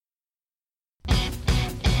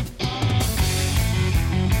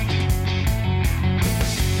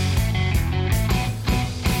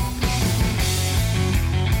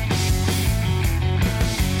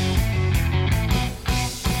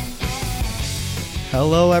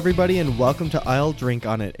Hello, everybody, and welcome to I'll Drink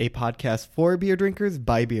on It, a podcast for beer drinkers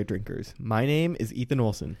by beer drinkers. My name is Ethan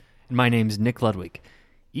Olson. And my name's Nick Ludwig.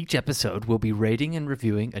 Each episode, we'll be rating and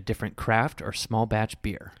reviewing a different craft or small batch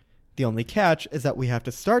beer. The only catch is that we have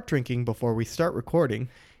to start drinking before we start recording.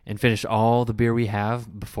 And finish all the beer we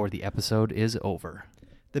have before the episode is over.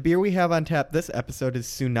 The beer we have on tap this episode is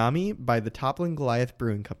Tsunami by the Toppling Goliath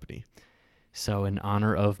Brewing Company. So in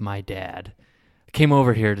honor of my dad, I came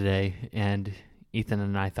over here today, and Ethan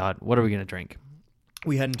and I thought, what are we going to drink?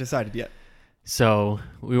 We hadn't decided yet. So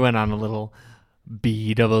we went on a little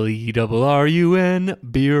BEERUN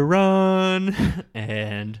beer run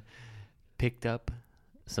and picked up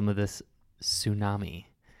some of this Tsunami,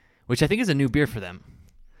 which I think is a new beer for them.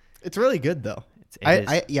 It's really good, though.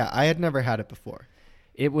 I had never had it before.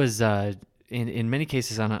 It was, in many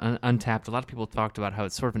cases on Untapped, a lot of people talked about how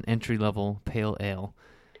it's sort of an entry-level pale ale,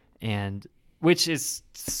 and which is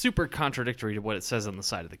super contradictory to what it says on the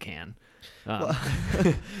side of the can.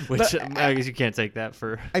 Which I guess you can't take that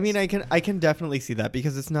for. I mean, I can definitely see that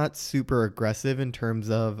because it's not super aggressive in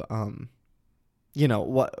terms of,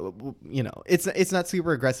 it's not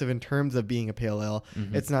super aggressive in terms of being a pale ale.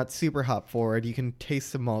 Mm-hmm. It's not super hop forward. You can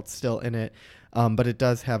taste the malt still in it, but it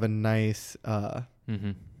does have a nice.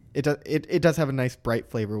 It does have a nice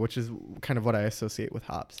bright flavor, which is kind of what I associate with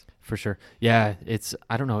hops. For sure. Yeah,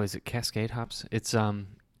 I don't know, is it Cascade hops? It's I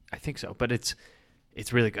think so, but it's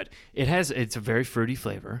really good. It's a very fruity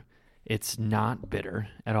flavor. It's not bitter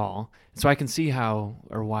at all. So I can see how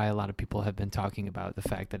or why a lot of people have been talking about the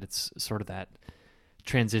fact that it's sort of that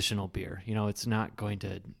transitional beer. You know, it's not going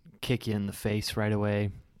to kick you in the face right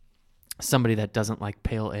away. Somebody that doesn't like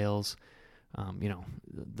pale ales,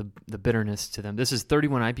 the bitterness to them. This is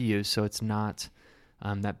 31 IBUs, so it's not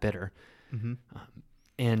that bitter. Mm-hmm.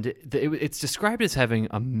 And it's described as having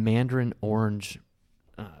a mandarin orange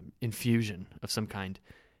infusion of some kind.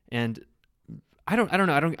 And I don't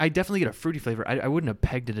know. I definitely get a fruity flavor. I wouldn't have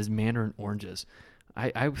pegged it as mandarin oranges.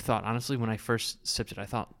 I thought, honestly, when I first sipped it, I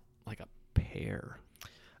thought like a pear.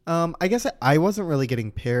 I guess I wasn't really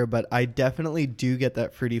getting pear, but I definitely do get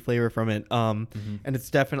that fruity flavor from it. And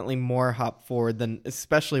it's definitely more hop forward than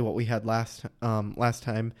especially what we had last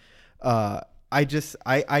time.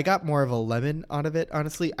 I got more of a lemon out of it,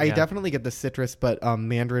 honestly. I definitely get the citrus, but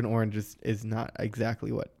mandarin orange is not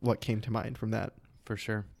exactly what came to mind from that. For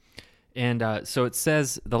sure. And so it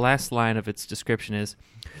says, the last line of its description is,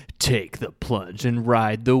 "Take the plunge and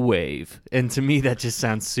ride the wave." And to me, that just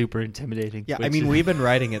sounds super intimidating. Yeah, I mean, we've been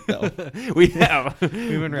riding it, though. We have.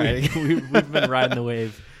 We've been riding. We've been riding the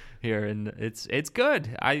wave here, and it's good.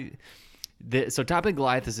 So Toppling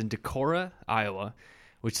Goliath is in Decorah, Iowa,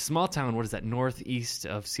 which is a small town, what is that, northeast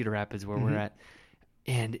of Cedar Rapids, where we're at.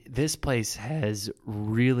 And this place has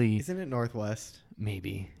really... Isn't it northwest?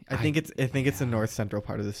 Maybe. I think it's the north central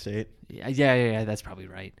part of the state. Yeah, that's probably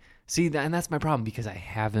right. See, and that's my problem, because I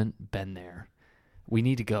haven't been there. We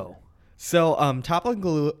need to go. So, Toppling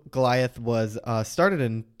Goliath was started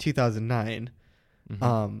in 2009.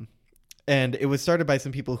 Mm-hmm. And it was started by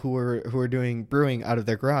some people who were doing brewing out of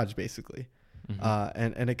their garage, basically.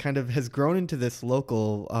 Mm-hmm. And it kind of has grown into this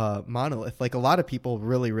local monolith. Like, a lot of people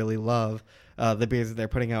really, really love the beers that they're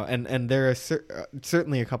putting out. And there are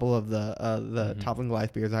certainly a couple of the mm-hmm. Toppling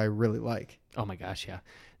Goliath beers I really like. Oh, my gosh, yeah.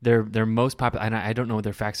 They're most popular, and I don't know what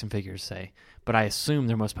their facts and figures say, but I assume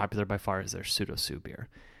their most popular by far is their Pseudo-Sue beer,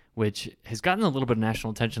 which has gotten a little bit of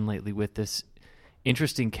national attention lately with this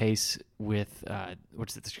interesting case with, what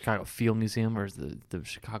is it, the Chicago Field Museum or the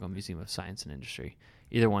Chicago Museum of Science and Industry?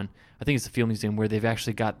 Either one. I think it's the Field Museum, where they've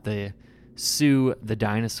actually got the Sue the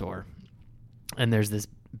dinosaur, and there's this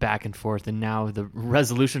back and forth, and now the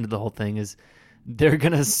resolution to the whole thing is they're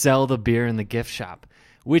going to sell the beer in the gift shop,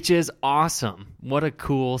 which is awesome. What a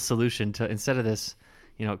cool solution to, instead of this,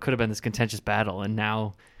 it could have been this contentious battle, and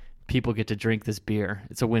now people get to drink this beer.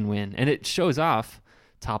 It's a win-win, and it shows off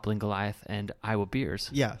Toppling Goliath and Iowa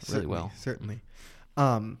beers really well. Certainly.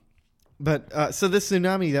 But so this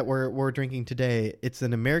Tsunami that we're drinking today, it's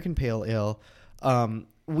an American pale ale.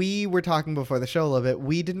 We were talking before the show a little bit.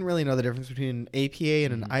 We didn't really know the difference between an APA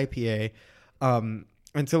and an IPA.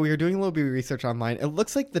 And so we were doing a little bit of research online. It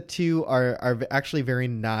looks like the two are actually very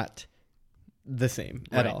not the same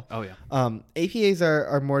at all. Oh, yeah. APAs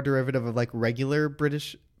are more derivative of like regular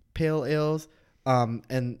British pale ales,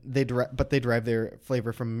 and they derive their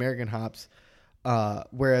flavor from American hops.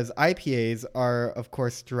 Whereas IPAs are, of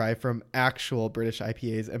course, derived from actual British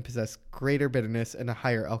IPAs and possess greater bitterness and a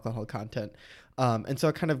higher alcohol content. And so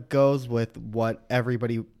it kind of goes with what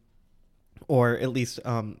everybody, or at least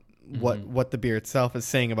what the beer itself is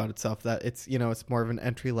saying about itself, that it's, it's more of an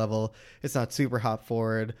entry level. It's not super hop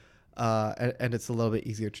forward. and it's a little bit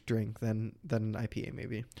easier to drink than an IPA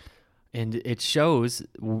maybe. And it shows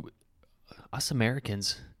us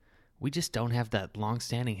Americans, we just don't have that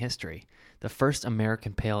long-standing history. The first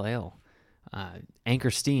American pale ale,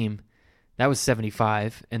 Anchor Steam, that was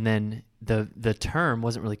 75, and then the term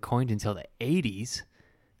wasn't really coined until the 80s.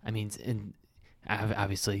 I mean,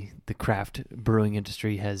 obviously the craft brewing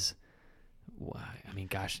industry has,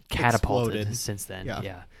 catapulted Exploded since then.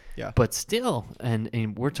 Yeah. But still,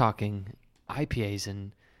 and we're talking IPAs,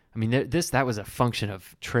 and I mean that was a function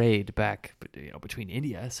of trade back, between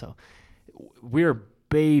India. So we're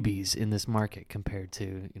babies in this market compared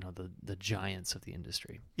to the giants of the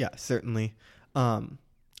industry. Yeah, certainly.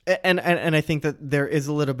 And I think that there is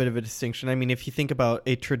a little bit of a distinction. I mean, if you think about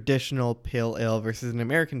a traditional pale ale versus an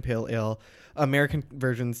American pale ale, American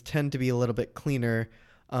versions tend to be a little bit cleaner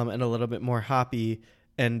and a little bit more hoppy,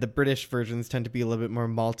 and the British versions tend to be a little bit more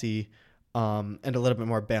malty and a little bit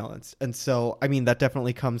more balanced. And so, I mean, that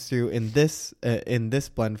definitely comes through in this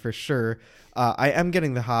blend for sure. I am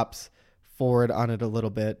getting the hops forward on it a little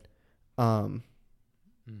bit.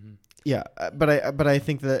 Yeah, but I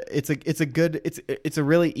think that it's a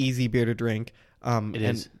really easy beer to drink. It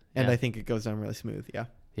is. And Yeah. I think it goes down really smooth. Yeah.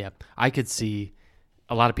 Yeah, I could see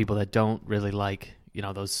a lot of people that don't really like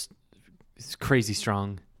those crazy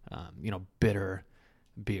strong, bitter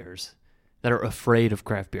beers that are afraid of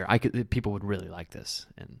craft beer. People would really like this,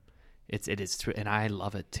 and it is true, and I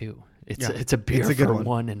love it too. It's a beer a good for one.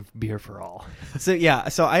 one and beer for all.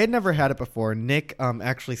 So I had never had it before. Nick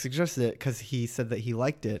actually suggested it because he said that he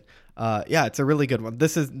liked it. It's a really good one.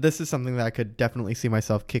 This is something that I could definitely see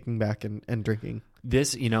myself kicking back and drinking.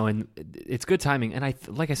 This, and it's good timing. And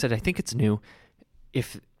like I said, I think it's new.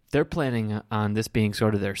 If they're planning on this being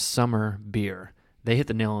sort of their summer beer, they hit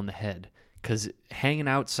the nail on the head. Because hanging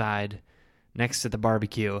outside next to the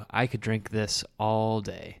barbecue, I could drink this all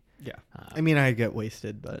day. Yeah. I mean, I get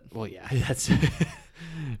wasted, but well, yeah, that's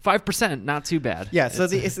 5%, not too bad. Yeah. So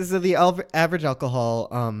the average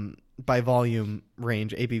alcohol by volume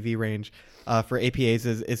range, ABV range, for APAs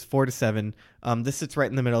is 4 to 7. This sits right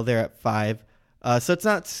in the middle there at 5. So it's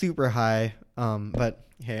not super high, but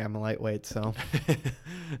hey, I'm a lightweight, so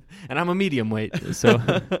and I'm a medium weight, so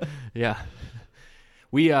yeah.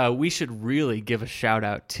 We should really give a shout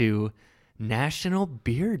out to National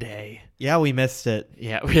Beer Day. Yeah, we missed it.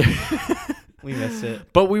 Yeah, we missed it,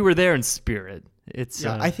 but we were there in spirit. It's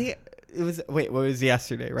I think it was. Wait, what was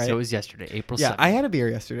yesterday? Right. So it was yesterday, April 2nd. Yeah, I had a beer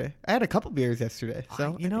yesterday. I had a couple beers yesterday.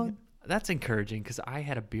 So that's encouraging because I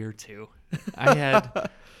had a beer too. I had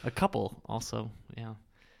a couple also. Yeah,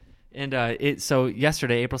 and so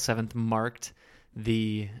yesterday, April 7th, marked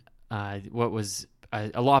the what was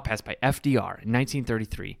a law passed by FDR in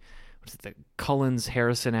 1933. Was it the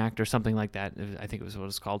Collins-Harrison Act or something like that? I think it was what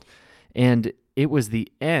it's called. And it was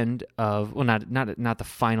the end of, well, not the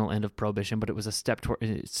final end of Prohibition, but it was a step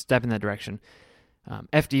in that direction.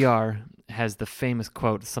 FDR has the famous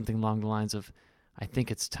quote, something along the lines of, I think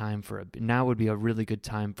it's time for now would be a really good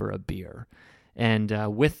time for a beer.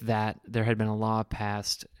 And with that, there had been a law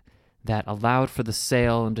passed that allowed for the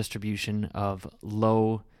sale and distribution of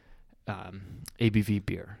low ABV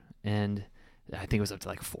beer. And I think it was up to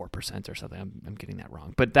like 4% or something. I'm getting that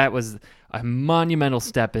wrong. But that was a monumental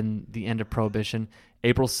step in the end of Prohibition.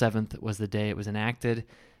 April 7th was the day it was enacted.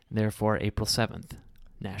 Therefore, April 7th,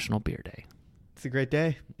 National Beer Day. It's a great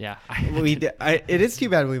day. Yeah. It is too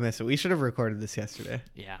bad we missed it. We should have recorded this yesterday.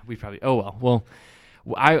 Yeah, we probably... Oh, well.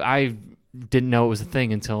 Well, I didn't know it was a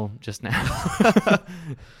thing until just now.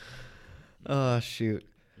 Oh, shoot.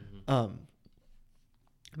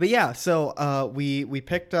 But yeah, so we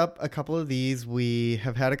picked up a couple of these. We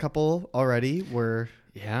have had a couple already. We're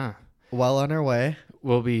well on our way.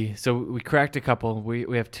 So we cracked a couple.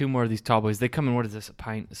 We have 2 more of these tall boys. They come in, what is this, a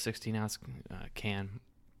pint, a 16-ounce can.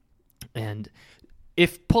 And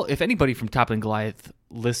if anybody from Toppling Goliath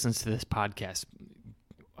listens to this podcast,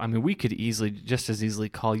 I mean, we could just as easily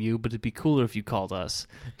call you, but it'd be cooler if you called us.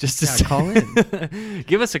 Just to call in.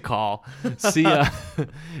 Give us a call. See,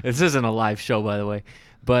 this isn't a live show, by the way.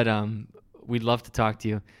 But we'd love to talk to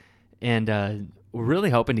you. And we're really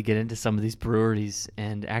hoping to get into some of these breweries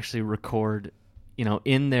and actually record,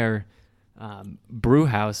 in their brew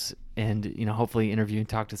house and, hopefully interview and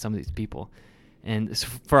talk to some of these people. And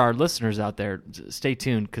for our listeners out there, stay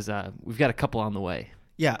tuned because we've got a couple on the way.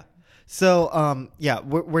 Yeah. So,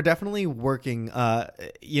 we're definitely working.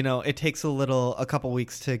 It takes a couple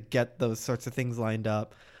weeks to get those sorts of things lined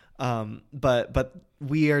up. But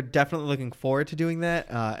we are definitely looking forward to doing that.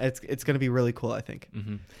 It's going to be really cool, I think.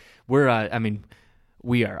 Mm-hmm. We're,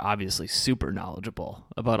 we are obviously super knowledgeable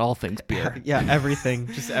about all things beer. Yeah, everything,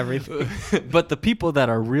 just everything. But the people that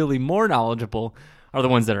are really more knowledgeable are the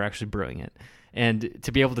ones that are actually brewing it. And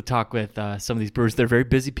to be able to talk with some of these brewers, they're very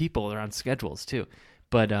busy people. They're on schedules too.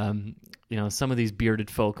 But some of these bearded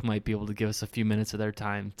folk might be able to give us a few minutes of their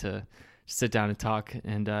time to sit down and talk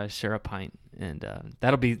and share a pint. And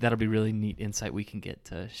that'll be really neat insight we can get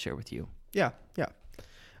to share with you. Yeah.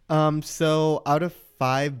 So out of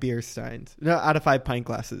 5 beer steins, no, out of 5 pint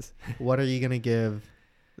glasses, what are you gonna give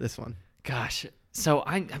this one? Gosh, so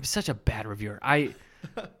I'm such a bad reviewer.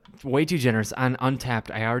 Way too generous on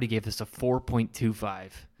Untapped. I already gave this a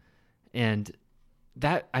 4.25, and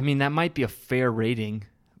that might be a fair rating,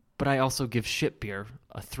 but I also give shit beer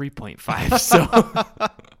a 3.5. So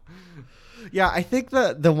yeah, I think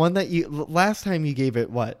the one that you last time you gave it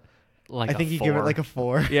what? Like I think you 4. gave it like a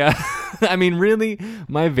 4. Yeah. I mean, really,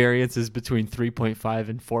 my variance is between 3.5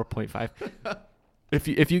 and 4.5.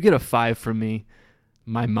 If you get a 5 from me,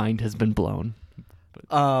 my mind has been blown.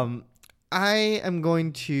 I am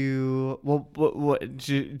going to what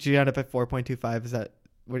did you end up at 4.25? Is that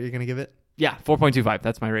what you're going to give it? Yeah, 4.25.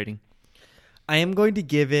 That's my rating. I am going to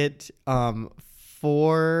give it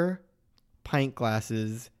 4 pint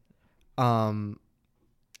glasses. But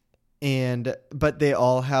they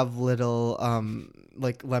all have little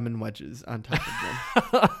like lemon wedges on top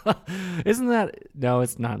of them. Isn't that? No,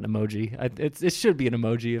 it's not an emoji. It should be an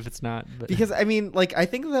emoji if it's not. But. Because I mean, like I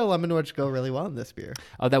think the lemon wedge go really well in this beer.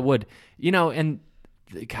 Oh, that would. And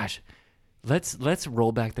gosh, let's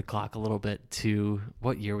roll back the clock a little bit to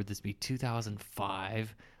what year would this be?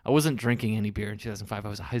 2005. I wasn't drinking any beer in 2005. I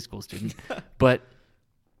was a high school student, but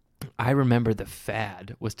I remember the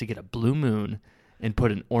fad was to get a Blue Moon and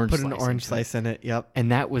put an orange slice in it. Yep.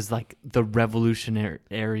 And that was like the revolutionary.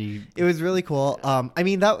 It was really cool. I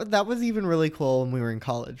mean that was even really cool when we were in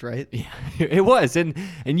college, right? Yeah, it was. And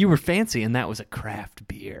you were fancy, and that was a craft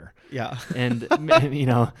beer. Yeah. And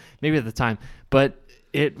maybe at the time, but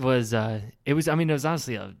it was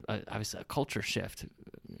honestly obviously a culture shift,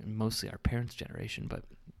 mostly our parents' generation, but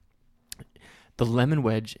the lemon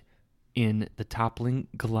wedge in the Toppling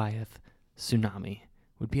Goliath Tsunami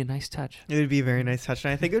would be a nice touch. It would be a very nice touch,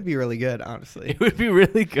 and I think it would be really good, honestly. It would be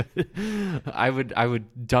really good. I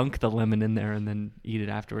would dunk the lemon in there and then eat it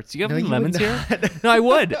afterwards. Do you have any lemons here? No, I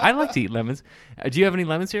would. I like to eat lemons. Do you have any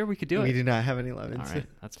lemons here? We could do it. We do not have any lemons. All right,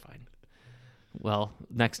 that's fine. Well,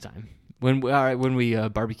 next time when we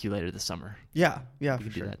barbecue later this summer. Yeah, we for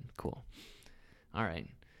can sure. do that. Cool. All right.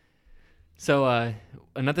 So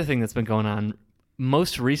another thing that's been going on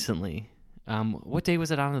most recently. What day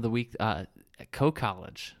was it on of the week? At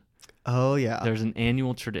Co-College. Oh, yeah. There's an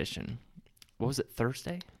annual tradition. What was it,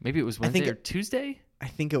 Thursday? Maybe it was Wednesday or Tuesday? I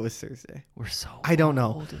think it was Thursday. We're so I don't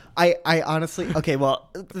know. old. I honestly... Okay,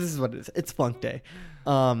 well, this is what it is. It's Flunk Day.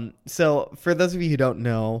 So, for those of you who don't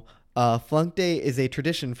know, Flunk Day is a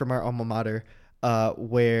tradition from our alma mater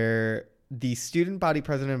where the student body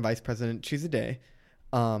president and vice president choose a day,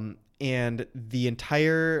 and the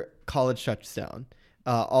entire college shuts down.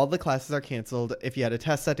 All the classes are canceled. If you had a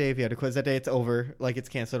test that day, if you had a quiz that day, it's over. Like it's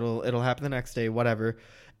canceled. It'll happen the next day, whatever.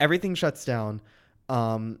 Everything shuts down.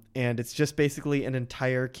 And it's just basically an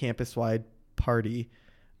entire campus-wide party.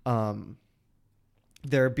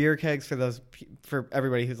 There are beer kegs for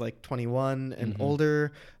everybody who's like 21 and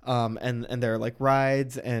older. And there are like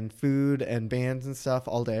rides and food and bands and stuff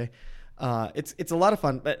all day. It's a lot of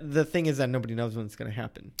fun. But the thing is that nobody knows when it's going to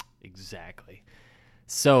happen. Exactly.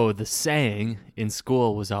 So the saying in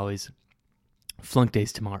school was always "Flunk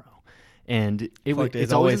Day's tomorrow," and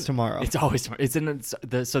it's always tomorrow. It's always tomorrow.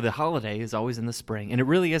 So the holiday is always in the spring, and it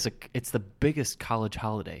really is it's the biggest college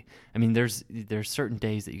holiday. I mean, there's certain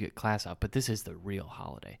days that you get class out, but this is the real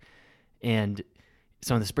holiday. And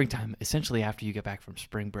so in the springtime, essentially after you get back from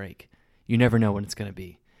spring break, you never know when it's going to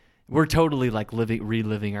be. We're totally like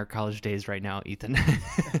reliving our college days right now, Ethan.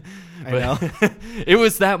 I know. It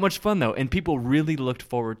was that much fun though, and people really looked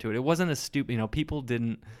forward to it. It wasn't a stupid, people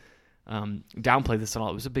didn't downplay this at all.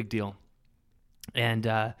 It was a big deal,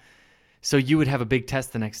 and so you would have a big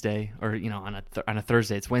test the next day, or on a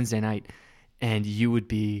Thursday. It's Wednesday night, and you would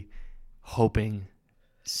be hoping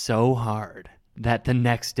so hard that the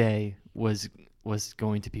next day was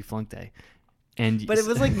going to be Flunk Day. But it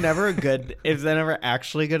was like never it was never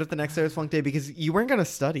actually good if the next day was Flunk Day because you weren't going to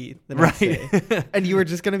study the next day. And you were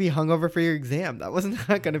just going to be hungover for your exam. That wasn't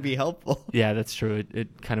going to be helpful. Yeah, that's true.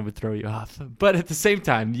 It kind of would throw you off. But at the same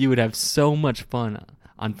time, you would have so much fun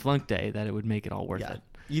on Flunk Day that it would make it all worth it.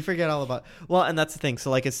 You forget all about... Well, and that's the thing. So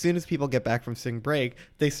like as soon as people get back from spring break,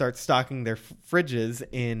 they start stocking their fridges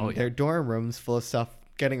in their dorm rooms full of stuff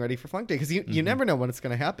getting ready for flunk day, because you never know when it's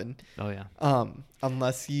going to happen. Oh yeah.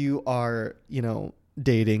 Unless you are,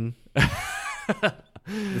 dating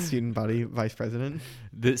the student body vice president.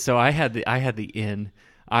 So I had the in.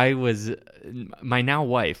 My now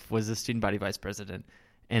wife was the student body vice president,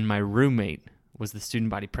 and my roommate was the student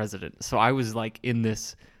body president. So I was like in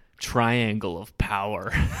this triangle of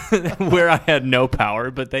power where I had no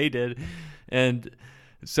power, but they did. And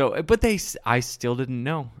so, but I still didn't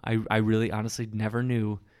know. I really honestly never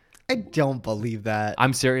knew. I don't believe that.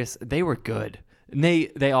 I'm serious. They were good. And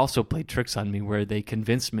they also played tricks on me where they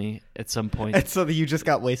convinced me at some point. And so that you just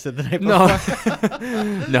got wasted the night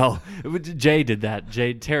before? No. Jay did that.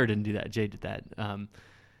 Tara didn't do that. Jay did that.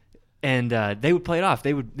 And they would play it off.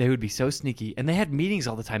 They would be so sneaky, and they had meetings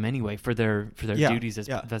all the time anyway for their duties as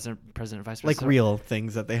president, vice president. Like real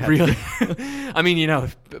things that they had. Really, I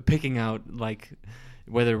mean, picking out like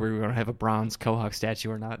whether we were going to have a bronze Quahog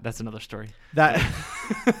statue or not. That's another story. That.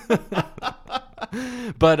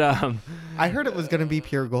 But I heard it was going to be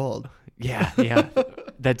pure gold. Yeah.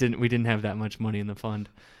 We didn't have that much money in the fund.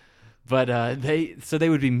 But they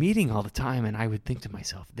would be meeting all the time, and I would think to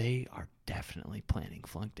myself, they are definitely planning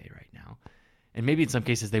flunk day right now. And maybe in some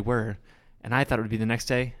cases they were, and I thought it would be the next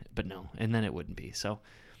day, but no, and then it wouldn't be. So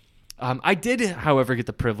I did, however, get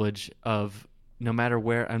the privilege of, no matter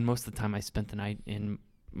where, and most of the time I spent the night in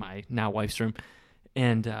my now wife's room,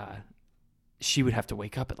 and she would have to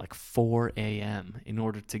wake up at like 4 a.m. in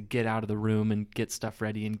order to get out of the room and get stuff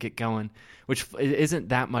ready and get going, which isn't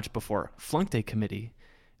that much before flunk day committee,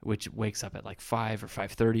 which wakes up at like 5 or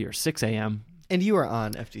 5:30 or 6 a.m. And you were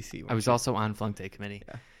on FGC. I was also on flunk day committee.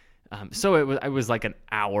 Yeah. So it was like an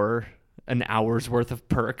hour's worth of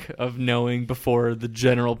perk of knowing before the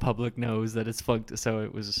general public knows that it's flunked.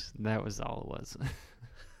 So that was all it was.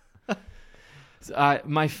 So,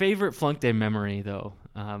 my favorite flunk day memory, though,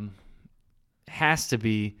 has to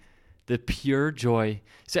be the pure joy.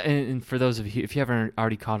 So, and for those of you, if you haven't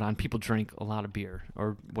already caught on, people drink a lot of beer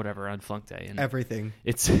or whatever on flunk day. And everything.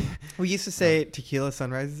 We used to say tequila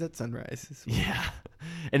sunrises at sunrise. Yeah.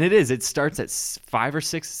 And it is. It starts at 5 or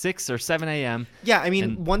 6 or 7 a.m. Yeah, I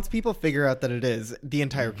mean, once people figure out that it is, the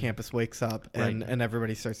entire campus wakes up and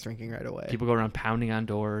everybody starts drinking right away. People go around pounding on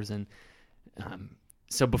doors. And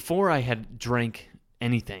so before I had drank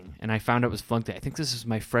anything, and I found out it was flunk day, I think this was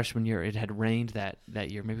my freshman year. It had rained that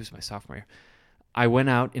year. Maybe it was my sophomore year. I went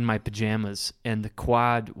out in my pajamas, and the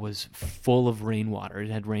quad was full of rainwater. It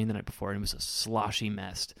had rained the night before, and it was a sloshy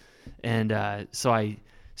mess. And so I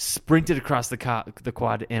sprinted across the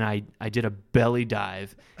quad, and I did a belly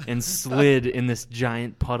dive and slid in this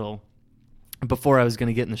giant puddle before I was going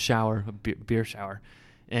to get in the shower, a beer shower.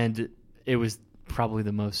 And it was probably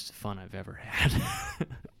the most fun I've ever had.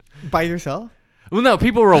 By yourself? Well, no,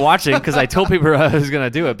 people were watching because I told people I was going to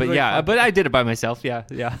do it. But yeah, but I did it by myself. Yeah.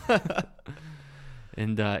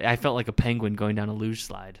 And I felt like a penguin going down a luge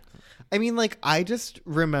slide. I mean, like, I just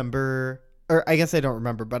remember, or I guess I don't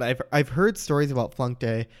remember, but I've heard stories about flunk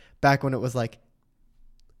day back when it was like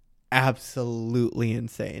absolutely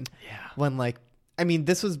insane. Yeah. When like, I mean,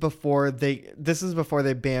 this was before they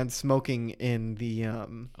banned smoking in the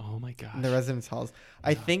oh my gosh, in the residence halls.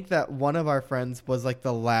 I think that one of our friends was like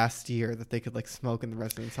the last year that they could like smoke in the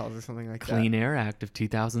residence halls or something like that. Clean Air Act of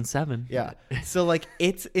 2007. Yeah. So like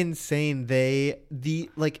it's insane.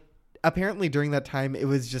 Apparently during that time it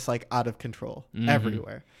was just like out of control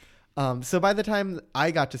everywhere. So by the time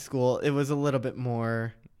I got to school, it was a little bit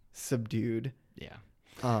more subdued. Yeah.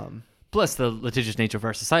 Plus, the litigious nature of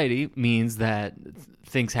our society means that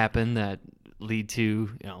things happen that lead to,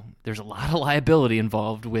 there's a lot of liability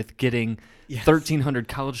involved with getting 1,300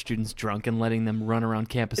 college students drunk and letting them run around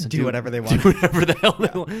campus and do whatever they want. Do whatever the hell they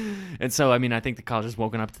want. And so, I mean, I think the college has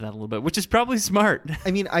woken up to that a little bit, which is probably smart.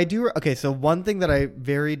 I mean, I do. Okay, so one thing that I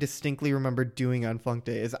very distinctly remember doing on flunk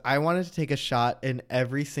day is I wanted to take a shot in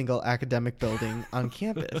every single academic building on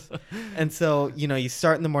campus. And so, you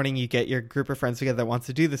start in the morning, you get your group of friends together that wants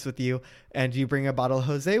to do this with you, and you bring a bottle of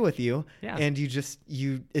Jose with you, and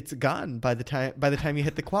it's gone by the time you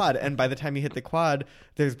hit the quad. And by the time you hit the quad,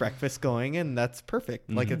 there's breakfast going, and that's perfect.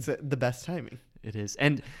 Mm-hmm. Like, it's the best timing. It is.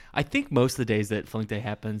 And I think most of the days that flunk day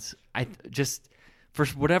happens, I just, for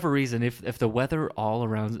whatever reason, if the weather all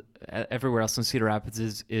around everywhere else in Cedar Rapids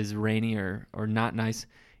is rainy or not nice,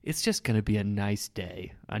 it's just going to be a nice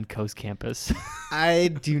day on Coast campus. I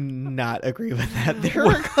do not agree with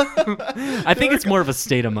that. I think it's more of a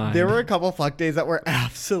state of mind. There were a couple flunk days that were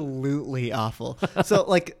absolutely awful. So,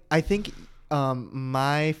 like, I think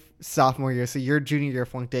my sophomore year, so your junior year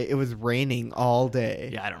flunk day, it was raining all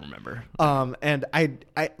day. Yeah, I don't remember. And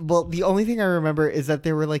well, the only thing I remember is that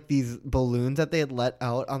there were like these balloons that they had let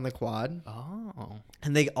out on the quad. Oh.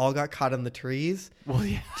 and they all got caught in the trees. Well,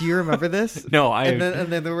 yeah. Do you remember this? No, and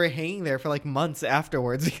then they were hanging there for like months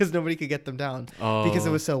afterwards because nobody could get them down because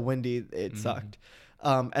it was so windy. It sucked.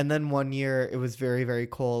 And then one year it was very, very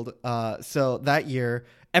cold. So that year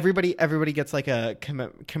everybody gets like a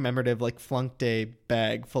commemorative like flunk day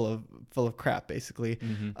bag full of crap basically.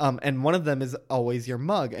 And one of them is always your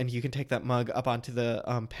mug, and you can take that mug up onto the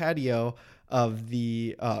patio of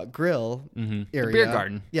the grill area, the beer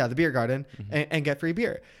garden. Yeah, the beer garden, and get free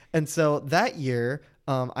beer. And so that year,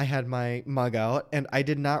 I had my mug out, and I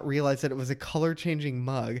did not realize that it was a color changing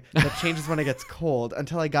mug that changes when it gets cold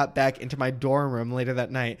until I got back into my dorm room later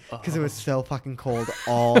that night because it was so fucking cold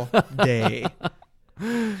all day.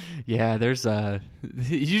 Yeah, there's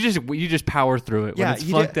you just power through it. Yeah, when it's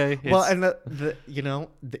flunk day. Well, and you know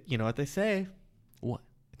what they say. What?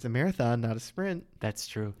 It's a marathon, not a sprint. That's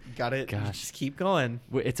true. Got it. Gosh. Just keep going.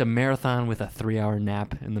 It's a marathon with a 3-hour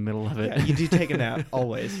nap in the middle of it. Yeah, you do take a nap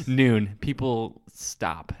always. Noon. People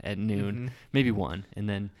stop at noon, maybe 1, and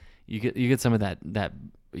then you get some of that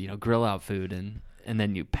grill out food, and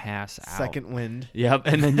then you pass out. Second wind. Yep,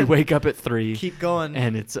 and then you wake up at 3. Keep going.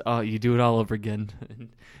 And it's you do it all over again.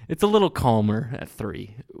 It's a little calmer at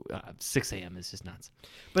 3. 6 a.m. is just nuts.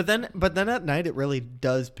 But then at night it really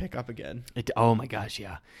does pick up again. Oh my gosh,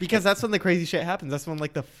 yeah. Because that's when the crazy shit happens. That's when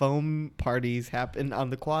like the foam parties happen on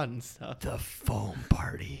the quad and stuff. The foam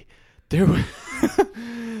party. There was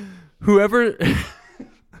whoever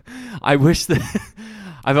I wish that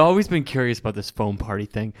I've always been curious about this foam party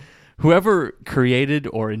thing. Whoever created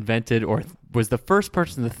or invented or was the first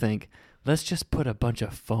person to think, let's just put a bunch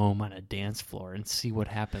of foam on a dance floor and see what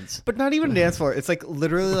happens. But not even dance floor. It's like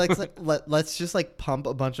literally like let's just like pump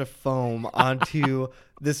a bunch of foam onto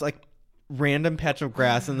this like random patch of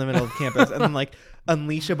grass in the middle of campus and then like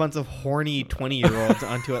unleash a bunch of horny 20-year-olds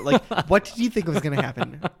onto it. Like, what did you think was going to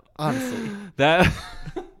happen? Honestly. That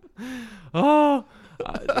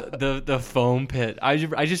the foam pit. I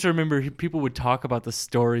just remember people would talk about the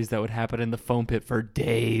stories that would happen in the foam pit for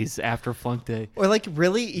days after flunk day. Or like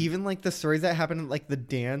really even like the stories that happened like the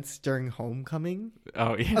dance during homecoming.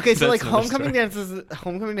 Oh yeah. Okay, so like homecoming dances in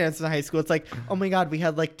high school. It's like, oh my god, we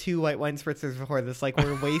had like 2 white wine spritzers before this. Like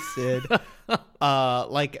we're wasted.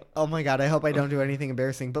 Like, oh my god, I hope I don't do anything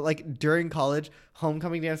embarrassing. But like during college,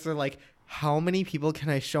 homecoming dances are like, how many people can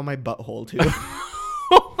I show my butthole to?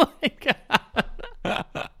 Oh my god.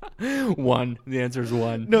 1. The answer is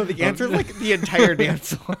 1. No, the answer is like the entire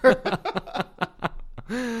dance floor.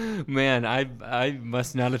 Man, I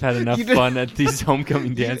must not have had enough fun at these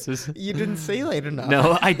homecoming dances. You didn't say late enough.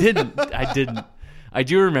 No, I didn't. I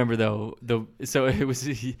do remember though. So it was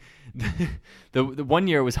the 1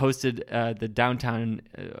 year it was hosted the downtown.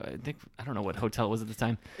 I don't know what hotel it was at the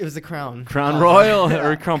time. It was the Crown Royal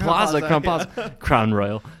or Crown Plaza. Crown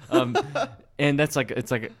Royal. And that's like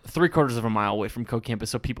it's like 3/4 of a mile away from Co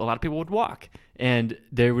Campus, so a lot of people would walk, and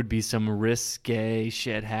there would be some risque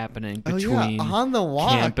shit happening between on the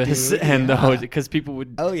walk, campus dude. and the hotel, because people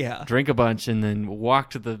would drink a bunch and then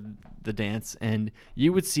walk to the dance, and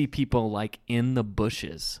you would see people like in the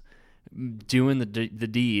bushes doing the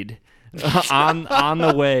deed on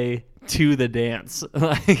the way to the dance.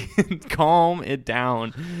 Like, calm it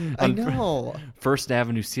down. I know. First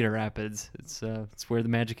Avenue, Cedar Rapids. It's where the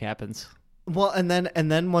magic happens. Well, and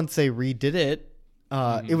then once they redid it,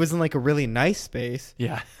 it was in like a really nice space.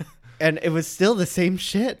 Yeah. And it was still the same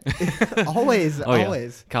shit. always.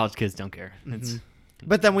 College kids don't care. It's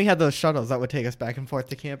But then we had those shuttles that would take us back and forth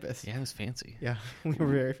to campus. Yeah, it was fancy. Yeah, we were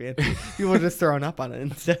very fancy. People were just throwing up on it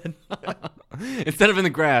instead. Instead of in the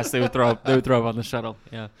grass, they would throw up on the shuttle.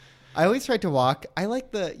 Yeah. I always tried to walk. I like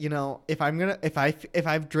if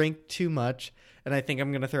I've drank too much and I think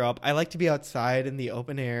I'm gonna throw up, I like to be outside in the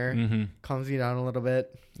open air. Mm-hmm. Calms me down a little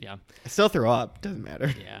bit. Yeah. I still throw up. Doesn't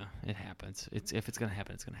matter. Yeah, it happens. If it's gonna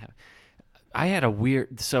happen, it's gonna happen. I had a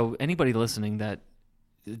weird. So anybody listening, that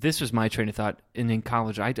this was my train of thought. And in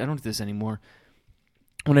college, I don't do this anymore.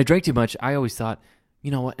 When I drank too much, I always thought,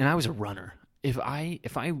 you know what? And I was a runner. If I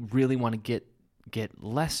really want to get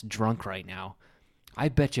less drunk right now, I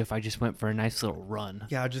bet you if I just went for a nice little run.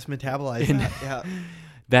 Yeah, I'll just metabolize that. Yeah.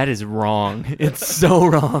 That is wrong. It's so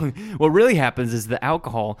wrong. What really happens is the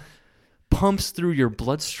alcohol pumps through your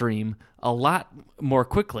bloodstream a lot more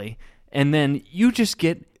quickly, and then you just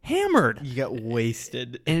get hammered. You get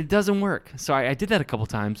wasted. And it doesn't work. So I did that a couple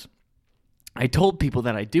times. I told people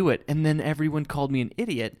that I do it, and then everyone called me an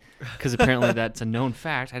idiot because apparently that's a known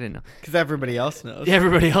fact. I didn't know. Because everybody else knows.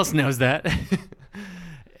 Everybody else knows that.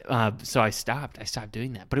 So I stopped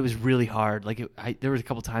doing that. But it was really hard. Like there was a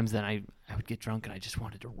couple times that I would get drunk and I just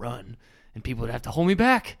wanted to run, and people would have to hold me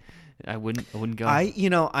back. I wouldn't go.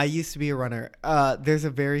 I used to be a runner. There's a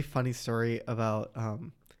very funny story about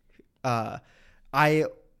there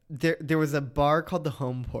was a bar called the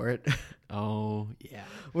Homeport. Oh yeah.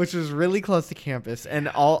 Which was really close to campus, and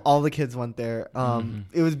all the kids went there.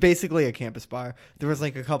 It was basically a campus bar. There was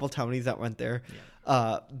like a couple townies that went there.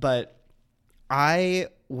 Yeah. But I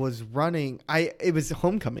was running. It was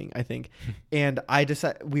homecoming, I think, and I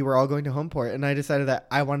decided we were all going to Homeport, and I decided that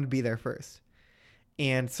I wanted to be there first.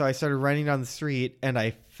 And so I started running down the street, and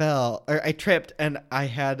I tripped, and I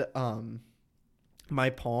had my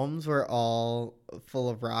palms were all full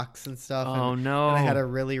of rocks and stuff. Oh, no. And I had a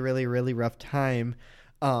really, really, really rough time.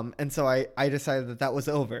 And so I decided that was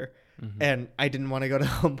over. Mm-hmm. And I didn't want to go to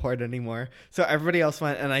Homeport anymore. So everybody else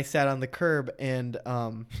went, and I sat on the curb, and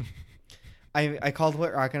I called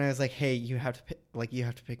Whit Rock, and I was like, "Hey, you have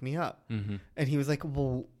to pick me up." Mm-hmm. And he was like,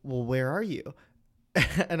 well, where are you?"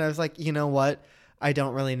 And I was like, "You know what? I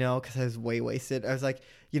don't really know," because I was way wasted. I was like,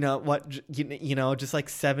 "You know what? Just like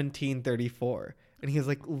 1734." And he was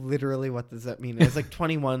like, "Literally, what does that mean?" It was like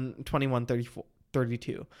 21, 34,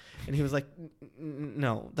 32. And he was like,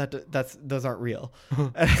 "No, those aren't real."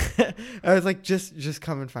 I was like, just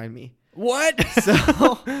come and find me. What? So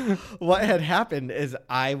what had happened is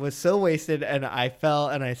I was so wasted, and I fell,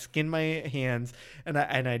 and I skinned my hands, and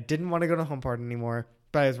I didn't want to go to Homeport anymore,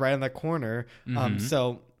 but I was right on that corner. Mm-hmm.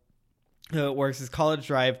 So it works is College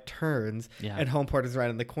Drive turns, and Homeport is right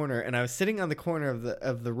on the corner. And I was sitting on the corner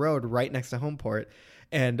of the road right next to Homeport,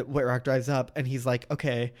 and Whit Rock drives up, and he's like,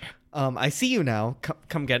 "Okay, I see you now.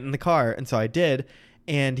 Come get in the car." And so I did.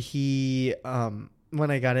 And he,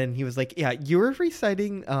 when I got in, he was like, "Yeah, you were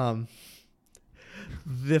reciting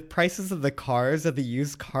the prices of the cars at the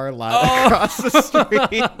used car lot across the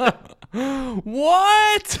street."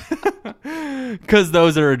 What? Because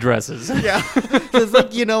those are addresses. Yeah. Just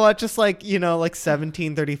like, you know what? Just like, like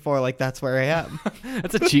 1734. Like, that's where I am.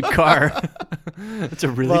 That's a cheap car. That's a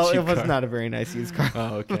really cheap car. Well, it was not a very nice used car.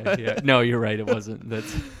 Oh, okay. Yeah. No, you're right. It wasn't.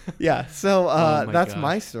 That's. Yeah. So that's gosh.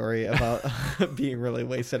 my story about being really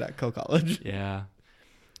wasted at Co-College. Yeah.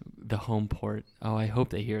 The Homeport. Oh, I hope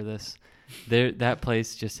they hear this. That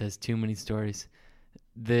place just has too many stories.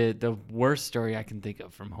 The worst story I can think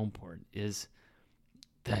of from Homeport is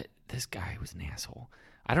that this guy was an asshole.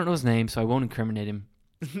 I don't know his name, so I won't incriminate him.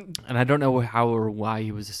 And I don't know how or why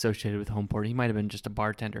he was associated with Homeport. He might have been just a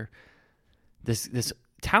bartender. This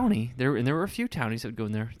townie, there were a few townies that would go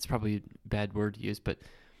in there. It's probably a bad word to use, but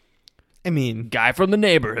I mean, guy from the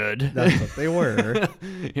neighborhood. That's what they were.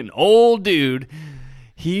 An old dude.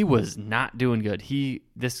 He was not doing good.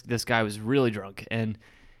 This guy was really drunk, and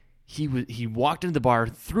he walked into the bar,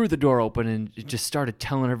 threw the door open, and just started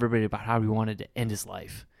telling everybody about how he wanted to end his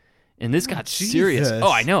life. And this got serious.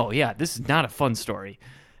 Oh, I know. Yeah, this is not a fun story.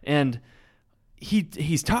 And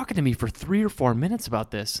he's talking to me for 3 or 4 minutes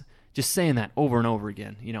about this, just saying that over and over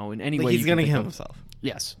again. In any way he's going to kill himself.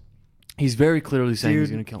 Yes, he's very clearly saying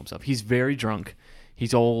he's going to kill himself. He's very drunk.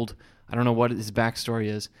 He's old. I don't know what his backstory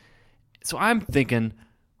is. So I'm thinking,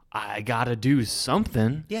 I gotta do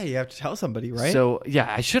something. Yeah, you have to tell somebody, right? So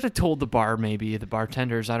yeah, I should have told the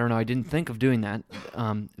bartenders. I don't know. I didn't think of doing that.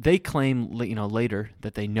 They claim, later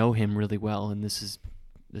that they know him really well, and this is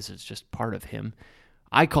just part of him.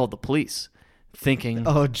 I called the police, thinking,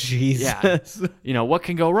 "Oh Jesus, yeah, what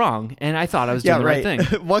can go wrong?" And I thought I was doing the right thing.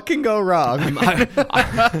 What can go wrong?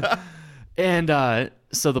 And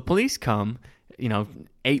so the police come.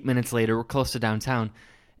 8 minutes later, we're close to downtown,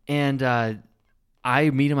 and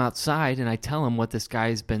I meet him outside, and I tell him what this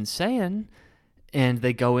guy's been saying, and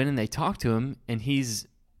they go in and they talk to him, and he's,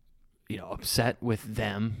 upset with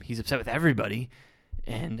them. He's upset with everybody,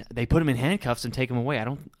 and they put him in handcuffs and take him away.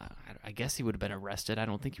 I guess he would have been arrested. I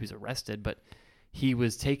don't think he was arrested, but he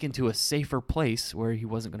was taken to a safer place where he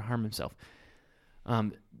wasn't going to harm himself.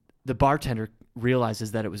 The bartender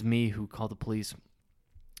realizes that it was me who called the police,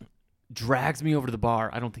 drags me over to the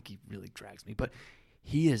bar. I don't think he really drags me, but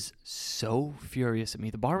he is so furious at me.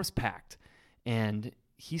 The bar was packed, and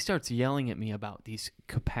he starts yelling at me about these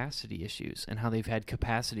capacity issues and how they've had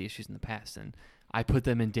capacity issues in the past, and I put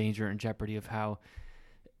them in danger and jeopardy of how...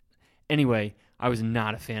 Anyway, I was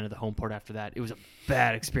not a fan of the Homeport after that. It was a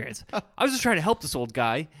bad experience. I was just trying to help this old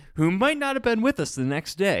guy who might not have been with us the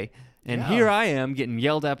next day, and here I am getting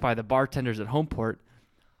yelled at by the bartenders at Homeport.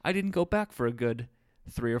 I didn't go back for a good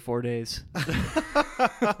 3 or 4 days.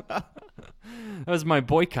 That was my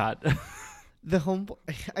boycott.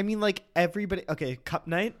 Everybody. Okay, cup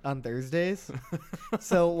night on Thursdays.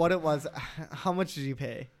 So what it was? How much did you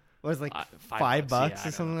pay? It was like $5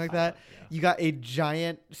 or something like that. Yeah. You got a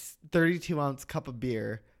giant 32-ounce cup of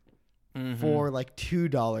beer for like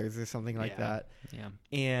 $2 or something like that. Yeah.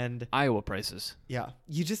 And Iowa prices. yeah,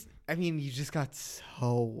 you just got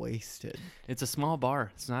so wasted. It's a small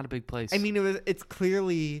bar. It's not a big place. I mean, it's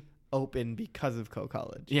clearly open because of Coe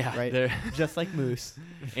College. Yeah, right. Just like Moose.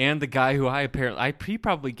 And the guy who he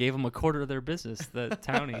probably gave him a quarter of their business, the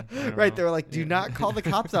townie. Right. They were like, do not call the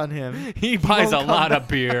cops on him. He buys a won't lot come of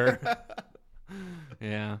beer.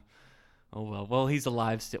 Yeah. Oh well. Well, he's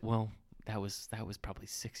alive still. Well, that was probably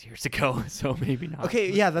 6 years ago, so maybe not. Okay,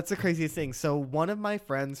 yeah, that's the craziest thing. So one of my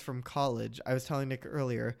friends from college, I was telling Nick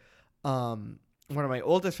earlier, one of my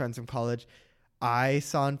oldest friends from college, I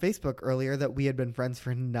saw on Facebook earlier that we had been friends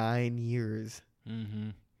for 9 years.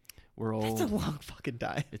 Mm-hmm. We're old. That's a long fucking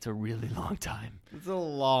time. It's a really long time. It's a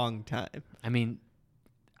long time. I mean,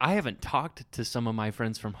 I haven't talked to some of my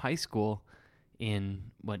friends from high school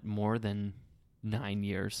in more than 9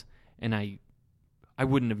 years, and I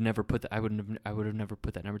wouldn't have never put that. I would have never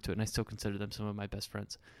put that number to it, and I still consider them some of my best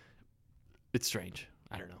friends. It's strange.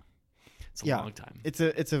 I don't know. It's a long time.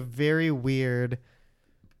 It's a very weird,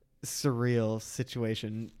 surreal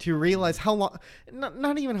situation to realize how long.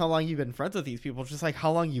 Not even how long you've been friends with these people, just like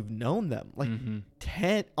how long you've known them. Like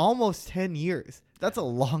almost 10 years. That's a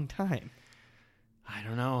long time. I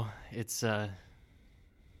don't know. It's we're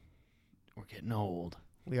getting old.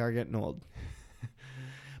 We are getting old.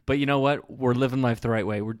 But you know what? We're living life the right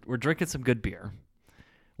way. We're drinking some good beer.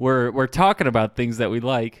 We're talking about things that we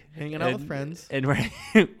like. Hanging out with friends. And we're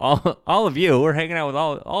all of you, we're hanging out with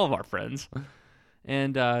all of our friends.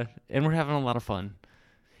 And we're having a lot of fun.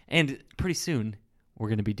 And pretty soon we're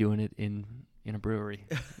going to be doing it in a brewery.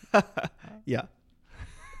 Yeah.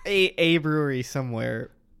 A brewery somewhere.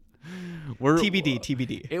 We're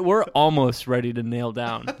TBD. We're almost ready to nail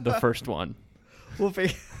down the first one. We'll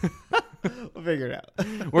figure it out.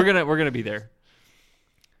 We're gonna be there.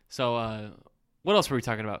 So what else were we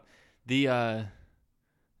talking about? The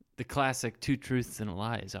classic 2 truths and a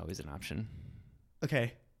lie is always an option.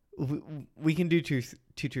 Okay. We can do two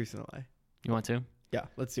truths and a lie. You want to? Yeah,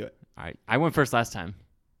 let's do it. All right. I went first last time.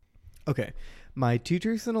 Okay. My 2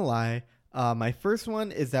 truths and a lie. My first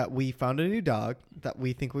one is that we found a new dog that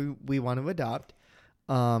we think we want to adopt.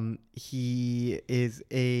 He is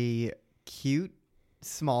a cute,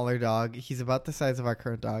 smaller dog. He's about the size of our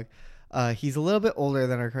current dog. He's a little bit older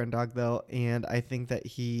than our current dog, though, and I think that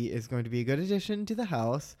he is going to be a good addition to the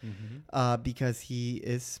house because he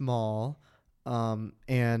is small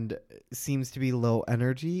and seems to be low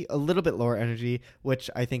energy, a little bit lower energy, which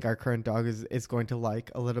I think our current dog is going to like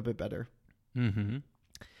a little bit better. Mm-hmm.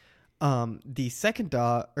 The second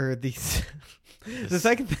the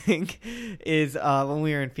second thing is when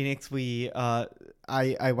we were in Phoenix,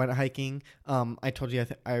 I went hiking. I told you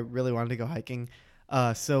I really wanted to go hiking.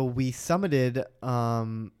 So we summited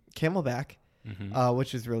Camelback,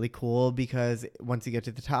 which is really cool because once you get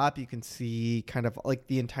to the top, you can see kind of like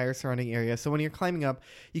the entire surrounding area. So when you're climbing up,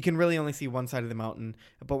 you can really only see one side of the mountain.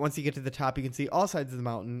 But once you get to the top, you can see all sides of the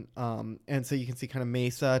mountain. And so you can see kind of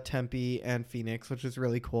Mesa, Tempe, and Phoenix, which is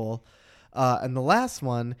really cool. And the last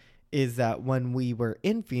one is that when we were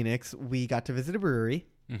in Phoenix, we got to visit a brewery.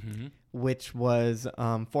 Which was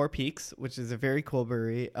Four Peaks, which is a very cool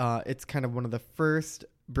brewery. It's kind of one of the first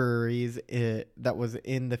breweries that was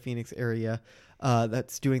in the Phoenix area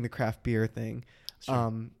that's doing the craft beer thing.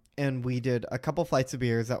 Sure. And we did a couple flights of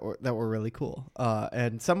beers that were really cool.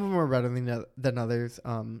 And some of them were better than others.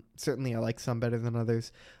 Certainly, I like some better than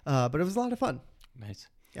others. But it was a lot of fun. Nice.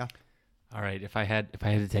 Yeah. All right. If I had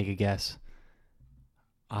to take a guess,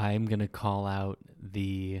 I'm gonna call out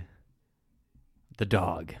the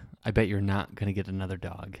dog. I bet you're not going to get another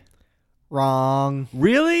dog. Wrong.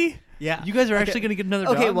 Really? Yeah. You guys are actually going to get another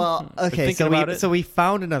dog? Okay, well, okay. So we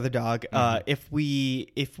found another dog. If we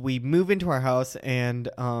move into our house and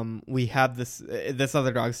we have this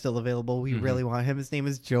other dog still available, we really want him. His name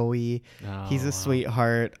is Joey. Oh, he's a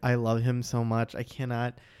sweetheart. I love him so much. I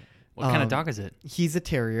cannot. What kind of dog is it? He's a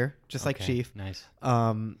terrier, just like Chief. Nice.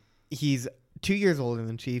 He's 2 years older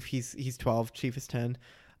than Chief. He's 12. Chief is 10.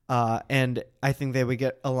 And I think they would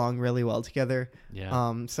get along really well together.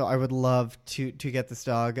 Yeah. So I would love to get this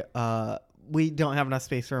dog. We don't have enough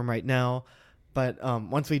space for him right now, but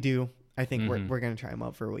once we do, I think we're going to try him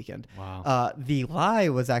out for a weekend. Wow. The lie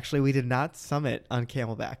was actually we did not summit on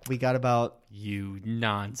Camelback. We got about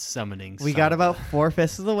non-summoning. We got about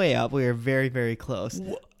 4/5 of the way up. We were very, very close.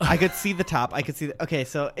 I could see the top. I could see okay.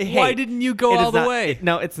 So hey, why didn't you go all the way?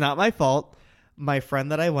 No, it's not my fault. My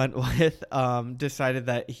friend that I went with decided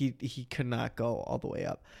that he could not go all the way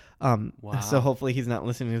up. Wow. So hopefully he's not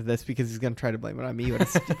listening to this because he's going to try to blame it on me. But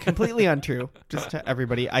it's completely untrue. Just to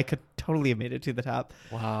everybody, I could totally have made it to the top.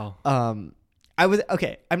 Wow. I was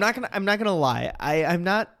okay. I'm not gonna lie. I'm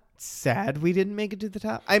not sad we didn't make it to the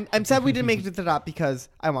top. I'm sad we didn't make it to the top because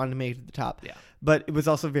I wanted to make it to the top. Yeah. But it was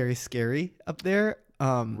also very scary up there.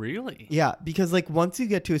 Really? Yeah, because like once you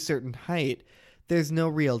get to a certain height, there's no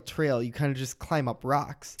real trail. You kind of just climb up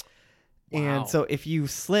rocks. Wow. And so if you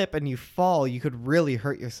slip and you fall, you could really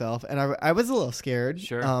hurt yourself. And I was a little scared.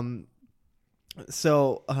 Sure.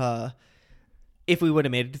 So if we would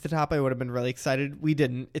have made it to the top, I would have been really excited. We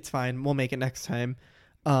didn't. It's fine. We'll make it next time.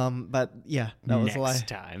 But yeah, that was a lie. Next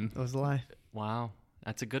time. That was a lie. Wow.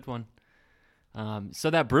 That's a good one. So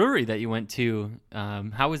that brewery that you went to,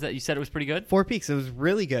 how was that? You said it was pretty good? Four Peaks. It was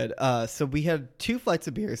really good. So we had 2 flights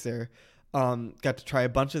of beers there. Got to try a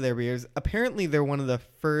bunch of their beers. Apparently, they're one of the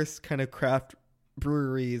first kind of craft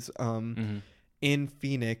breweries in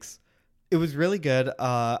Phoenix. It was really good.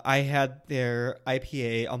 I had their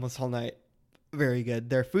IPA almost all night. Very good.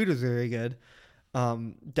 Their food was very good.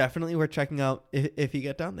 Definitely worth checking out if you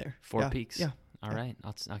get down there. Four Peaks. Yeah. All right.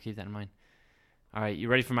 I'll keep that in mind. All right. You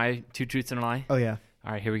ready for my 2 truths and a lie? Oh, yeah.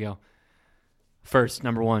 All right. Here we go. First,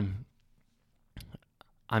 number 1.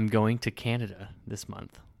 I'm going to Canada this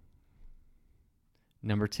month.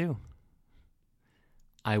 Number 2.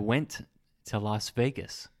 I went to Las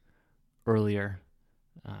Vegas earlier.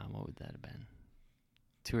 What would that have been?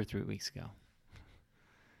 2 or 3 weeks ago.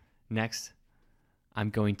 Next, I'm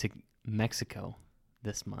going to Mexico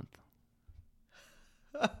this month.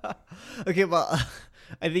 Okay, well,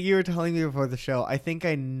 I think you were telling me before the show. I think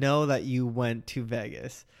I know that you went to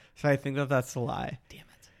Vegas, so I think that's a lie. Damn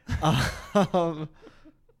it.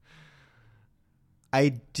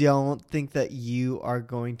 I don't think that you are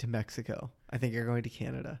going to Mexico. I think you're going to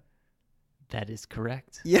Canada. That is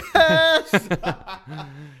correct. Yes!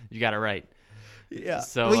 You got it right. Yeah.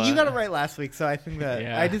 So, well, you got it right last week, so I think that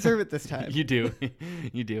yeah. I deserve it this time. You do.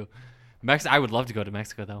 You do. I would love to go to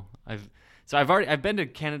Mexico though. I've been to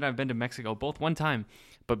Canada, I've been to Mexico both one time,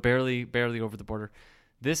 but barely over the border.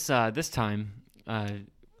 This time,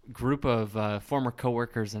 group of former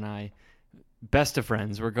coworkers and I, best of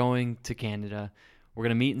friends, we're going to Canada. We're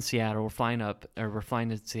going to meet in Seattle. We're flying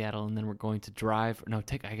to Seattle, and then we're going to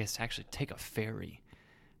take a ferry.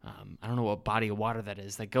 I don't know what body of water that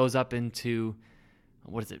is that goes up into,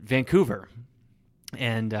 Vancouver.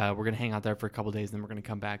 And we're going to hang out there for a couple of days, and then we're going to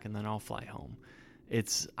come back, and then I'll fly home.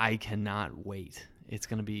 I cannot wait. It's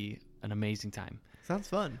going to be an amazing time. Sounds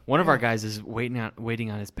fun. One of our guys is waiting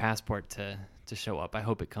on his passport to show up. I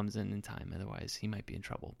hope it comes in time. Otherwise, he might be in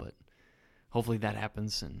trouble. But hopefully that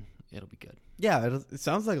happens, and it'll be good. Yeah, it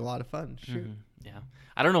sounds like a lot of fun. Sure. Mm-hmm. Yeah.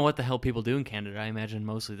 I don't know what the hell people do in Canada. I imagine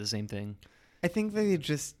mostly the same thing. I think they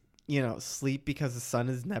just, sleep because the sun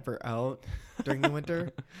is never out during the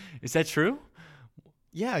winter. Is that true?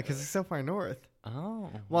 Yeah, because it's so far north. Oh.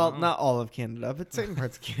 Well, wow. not all of Canada, but certain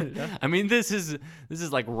parts of Canada. I mean, this is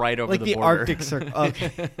like right over like the border. Arctic Circle.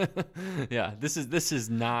 Okay. Yeah, this is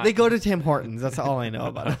not. They go to Tim Hortons. That's all I know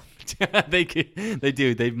about them. They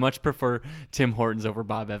do. They much prefer Tim Hortons over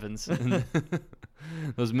Bob Evans.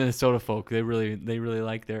 Those Minnesota folk, they really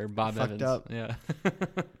like their Bob Fucked Evans. up. Yeah.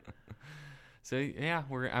 So yeah,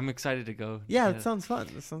 I'm excited to go. Yeah, it sounds fun.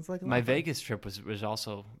 It sounds like my Vegas trip was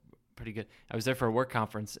also pretty good. I was there for a work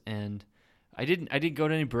conference, and I didn't go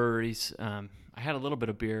to any breweries. I had a little bit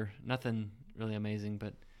of beer, nothing really amazing,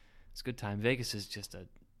 but it's a good time. Vegas is just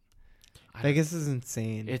Vegas is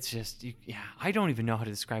insane. It's just I don't even know how to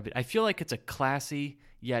describe it. I feel like it's a classy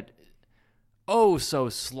yet so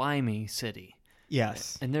slimy city.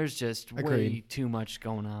 Yes, and there's just Agreed. way too much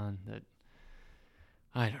going on that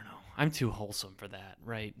I don't know. I'm too wholesome for that,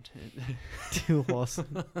 right? Too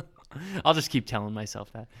wholesome. I'll just keep telling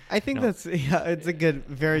myself that. I think it's a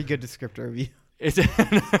very good descriptor of you. It's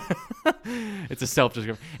a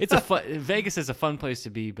self-description. Vegas is a fun place to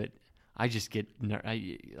be, but I just get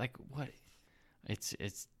what?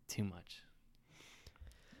 It's too much.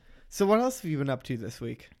 So what else have you been up to this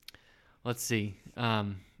week? Let's see.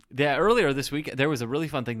 Earlier this week, there was a really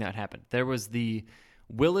fun thing that happened. There was the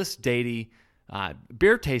Willis Dady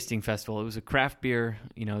beer tasting festival. It was a craft beer.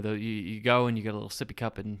 You go and you get a little sippy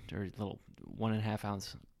cup or a little 1.5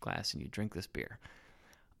 ounce glass, and you drink this beer.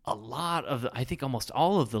 I think almost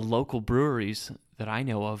all of the local breweries that I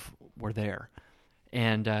know of were there,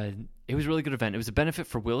 and it was a really good event. It was a benefit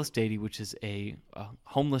for Willis Dady, which is a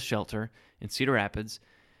homeless shelter in Cedar Rapids,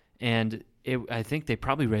 and I think they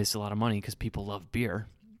probably raised a lot of money because people love beer.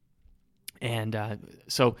 And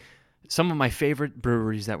so some of my favorite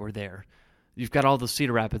breweries that were there, you've got all the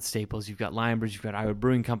Cedar Rapids staples. You've got Lionbridge, you've got Iowa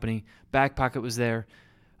Brewing Company, Back Pocket was there,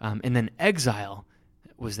 and then Exile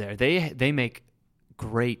was there. They make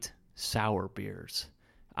great sour beers.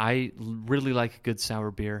 I really like a good sour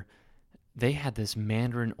beer. they had this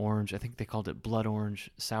mandarin orange. I think they called it blood orange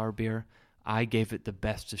sour beer. I gave it the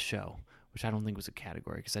best of show, which I don't think was a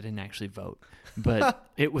category because I didn't actually vote. But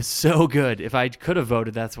it was so good. If I could have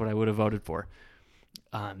voted, that's what I would have voted for.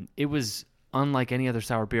 It was unlike any other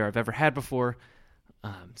sour beer I've ever had before.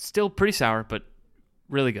 Still pretty sour, but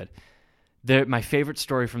really good. My favorite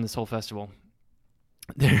story from this whole festival.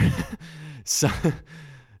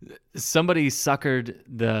 Somebody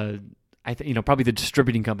suckered probably the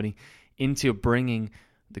distributing company into bringing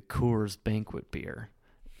the Coors Banquet beer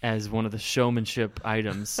as one of the showmanship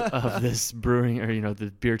items of this brewing or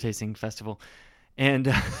the beer tasting festival.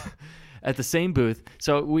 And at the same booth,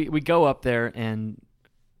 so we go up there and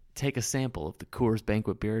take a sample of the Coors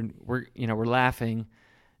Banquet beer, and we're laughing,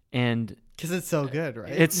 and because it's so good,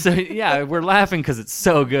 right? It's we're laughing because it's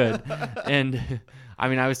so good. And I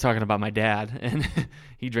mean, I was talking about my dad, and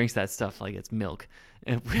he drinks that stuff like it's milk,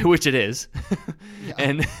 which it is. Yeah,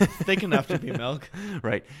 and thick enough to be milk,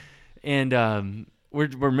 right? And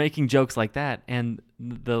we're making jokes like that, and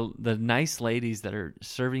the nice ladies that are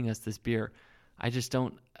serving us this beer, I just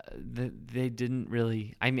don't. They didn't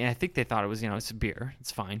really. I mean, I think they thought it was it's a beer.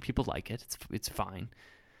 It's fine. People like it. It's fine.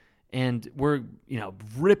 And we're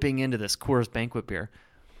ripping into this Coors Banquet beer,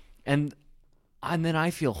 and then I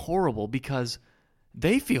feel horrible because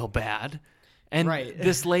they feel bad, and right.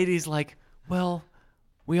 This lady's like, "Well,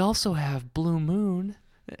 we also have Blue Moon,"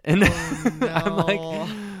 and no. I'm like,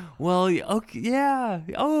 "Well, okay, yeah,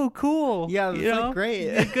 oh, cool, yeah, that's great.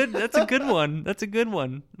 Yeah, good. That's a good one. That's a good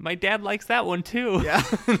one. My dad likes that one too." Yeah.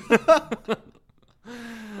 But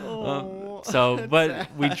sad.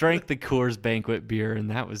 We drank the Coors Banquet beer, and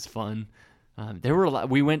that was fun. There were a lot.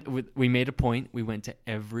 We made a point. We went to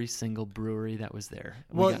every single brewery that was there.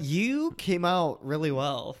 Well, you came out really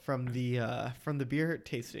well from the beer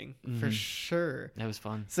tasting for sure. That was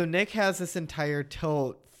fun. So Nick has this entire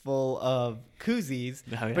tote full of koozies,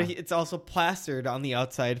 but it's also plastered on the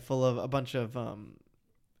outside full of a bunch of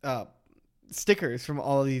stickers from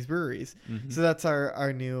all of these breweries. Mm-hmm. So that's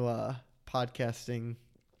our new podcasting.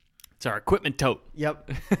 It's our equipment tote. Yep.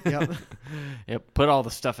 Yep. Put all the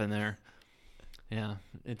stuff in there. Yeah.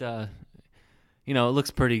 It it looks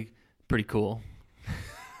pretty cool.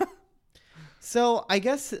 So I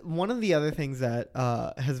guess one of the other things that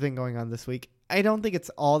has been going on this week, I don't think it's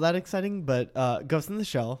all that exciting, but Ghost in the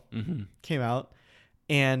Shell came out,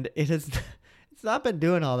 and it's not been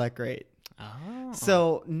doing all that great. Oh.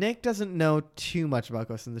 So Nick doesn't know too much about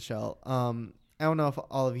Ghost in the Shell. I don't know if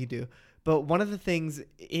all of you do. But one of the things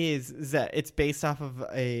is that it's based off of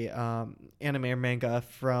a anime or manga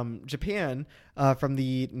from Japan from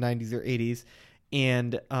the 90s or 80s.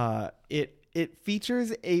 And it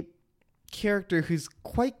features a character who's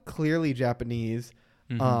quite clearly Japanese.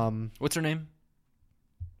 Mm-hmm. What's her name?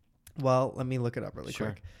 Well, let me look it up really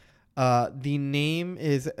quick. The name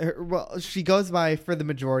is... she goes by, for the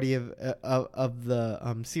majority of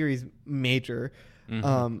the series, Major.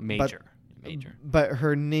 Mm-hmm. Major. But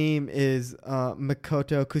her name is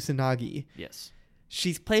Makoto Kusanagi. Yes.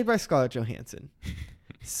 She's played by Scarlett Johansson.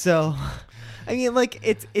 So, I mean, like,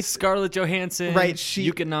 it's Scarlett Johansson, right?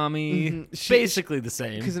 Yukonami, basically the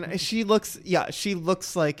same. She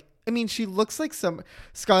looks like some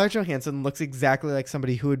Scarlett Johansson looks exactly like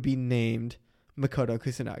somebody who would be named Makoto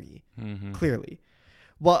Kusanagi. Mm-hmm. Clearly.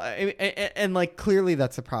 Well, and like, clearly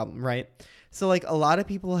that's a problem, right? So, like, a lot of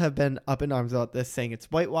people have been up in arms about this, saying it's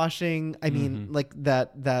whitewashing. I mean, like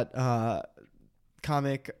that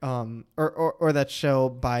comic or that show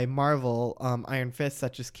by Marvel, Iron Fist,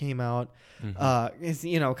 that just came out, is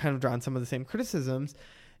kind of drawn some of the same criticisms,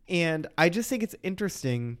 and I just think it's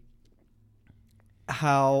interesting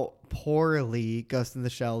how poorly Ghost in the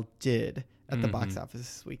Shell did at the box office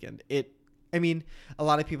this weekend. I mean, a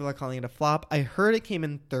lot of people are calling it a flop. I heard it came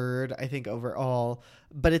in third, I think, overall,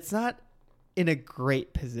 but it's not in a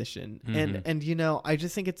great position. And I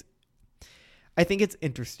just think it's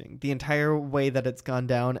interesting, the entire way that it's gone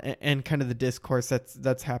down and kind of the discourse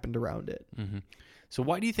that's happened around it. Mm-hmm. So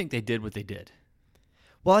why do you think they did what they did?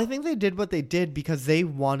 Well, I think they did what they did because they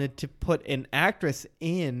wanted to put an actress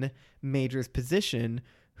in Major's position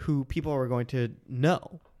who people were going to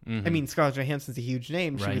know. Mm-hmm. I mean, Scarlett Johansson's a huge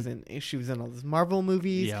name. Right. She was in all those Marvel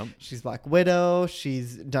movies. Yep. She's Black Widow.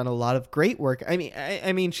 She's done a lot of great work. I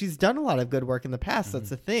mean, she's done a lot of good work in the past. Mm-hmm. That's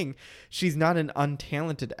the thing. She's not an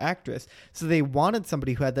untalented actress. So they wanted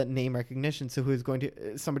somebody who had that name recognition. So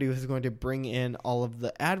somebody who was going to bring in all of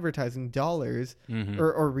the advertising dollars,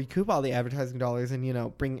 or recoup all the advertising dollars,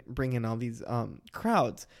 and bring in all these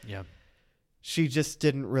crowds. Yeah. She just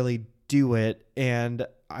didn't really do it, and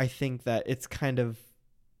I think that it's kind of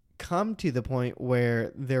come to the point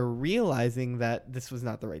where they're realizing that this was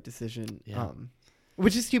not the right decision. Yeah.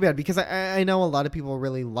 Which is too bad, because I know a lot of people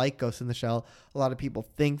really like Ghost in the Shell. A lot of people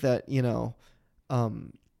think that,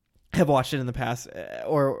 have watched it in the past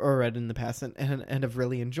or read it in the past and have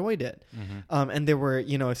really enjoyed it. Mm-hmm. And there were,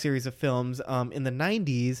 a series of films in the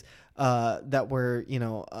 90s that were,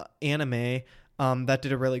 anime that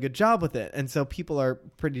did a really good job with it. And so people are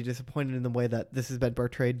pretty disappointed in the way that this has been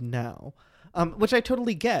portrayed now, which I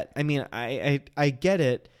totally get. I mean, I get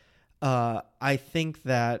it. I think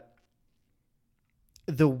that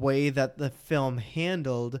the way that the film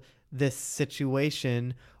handled this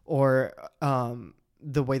situation, or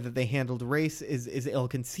the way that they handled race, is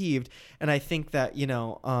ill-conceived. And I think that,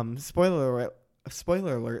 spoiler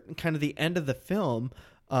alert, kind of the end of the film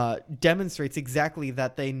demonstrates exactly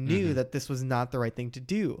that they knew that this was not the right thing to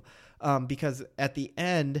do. Because at the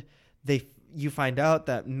end, you find out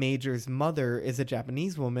that Major's mother is a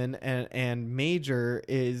Japanese woman, and Major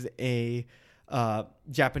is a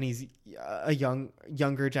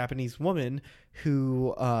younger Japanese woman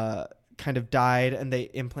who kind of died, and they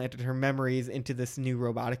implanted her memories into this new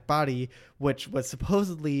robotic body, which was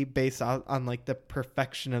supposedly based on like the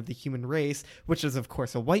perfection of the human race, which is of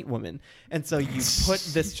course a white woman. And so you put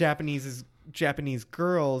this Japanese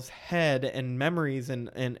girl's head and memories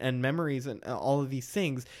and memories and all of these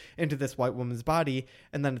things into this white woman's body,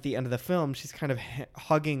 and then at the end of the film, she's kind of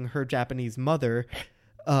hugging her Japanese mother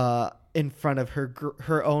in front of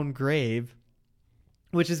her own grave,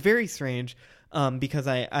 which is very strange. Because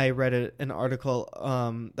I read an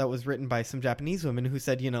article that was written by some Japanese women who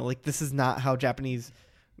said, this is not how Japanese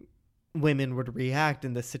women would react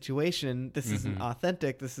in this situation. This isn't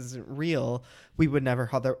authentic. This isn't real. We would never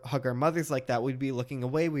hug our mothers like that. We'd be looking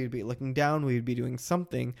away. We'd be looking down. We'd be doing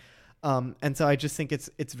something. And so I just think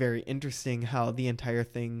it's very interesting how the entire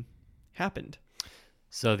thing happened.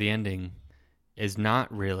 So the ending is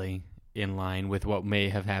not really in line with what may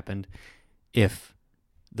have happened if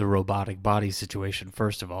the robotic body situation,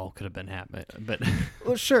 first of all, could have been happening. But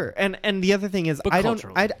well, sure. And the other thing is, I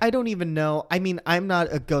don't even know. I mean, I'm not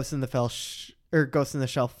a Ghost in the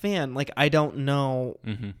Shell fan. Like, I don't know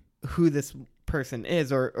who this person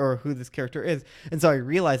is or who this character is, and so I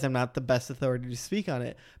realize I'm not the best authority to speak on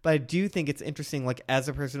it. But I do think it's interesting, like, as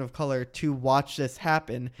a person of color, to watch this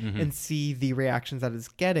happen and see the reactions that it's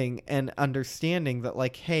getting, and understanding that,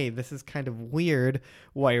 like, hey, this is kind of weird.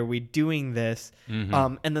 Why are we doing this?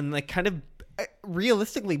 And then, like, kind of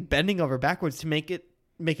realistically bending over backwards to make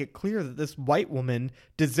it clear that this white woman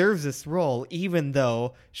deserves this role, even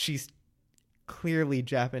though she's clearly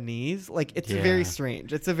Japanese. Like, it's very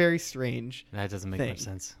strange. It's a very strange that doesn't make thing. Much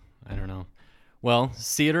sense. I don't know. Well,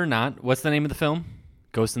 see it or not. What's the name of the film?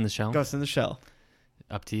 Ghost in the Shell? Ghost in the Shell.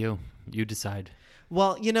 Up to you. You decide.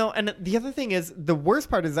 Well, and the other thing is, the worst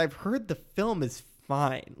part is I've heard the film is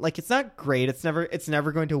fine. Like, it's not great. It's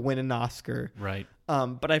never going to win an Oscar. Right.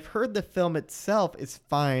 But I've heard the film itself is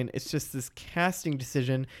fine. It's just this casting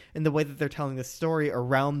decision and the way that they're telling the story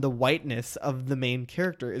around the whiteness of the main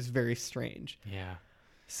character is very strange. Yeah.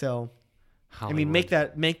 So, Hollywood. I mean,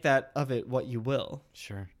 make that of it what you will.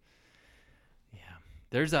 Sure. Yeah.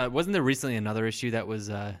 There's wasn't there recently another issue that was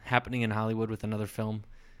happening in Hollywood with another film,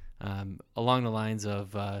 along the lines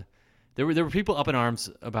of there were people up in arms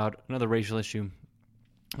about another racial issue.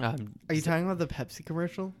 Are you talking about the Pepsi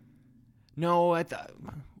commercial? No,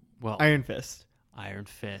 Iron Fist. Iron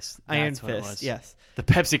Fist. Iron That's what it Fist. was. Yes. The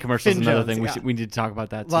Pepsi commercial is Finn another Jones, thing. yeah. We need to talk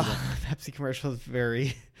about that too. Well, Pepsi commercial is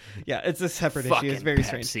very, it's a separate issue. It's very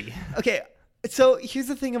Pepsi. strange. Okay, so here's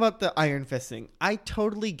the thing about the Iron Fist thing. I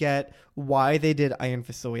totally get why they did Iron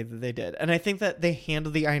Fist the way that they did, and I think that they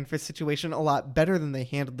handled the Iron Fist situation a lot better than they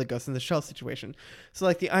handled the Ghost in the Shell situation. So,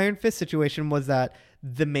 like, the Iron Fist situation was that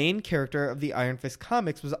the main character of the Iron Fist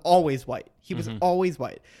comics was always white. He was always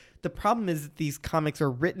white. The problem is that these comics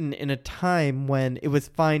are written in a time when it was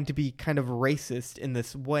fine to be kind of racist in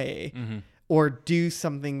this way, or do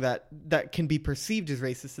something that can be perceived as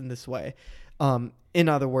racist in this way. In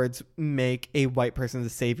other words, make a white person the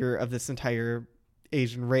savior of this entire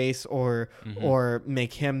Asian race, or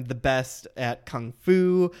make him the best at kung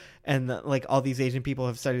fu, and like all these Asian people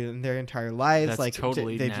have studied in their entire lives. That's like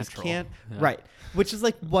totally they natural. just can't. Yeah. Right. Which is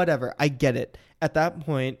like, whatever. I get it. At that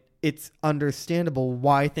point, it's understandable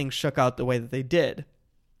why things shook out the way that they did.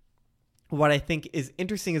 What I think is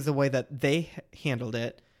interesting is the way that they handled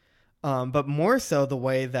it, but more so the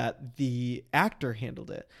way that the actor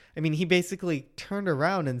handled it. I mean, he basically turned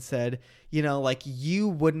around and said, like, you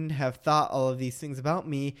wouldn't have thought all of these things about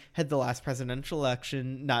me had the last presidential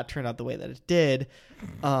election not turned out the way that it did.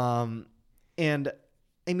 And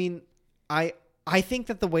I mean, I think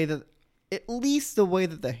that the way that, at least the way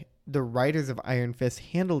that the writers of Iron Fist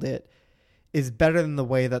handled it is better than the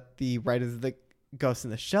way that the writers of the Ghost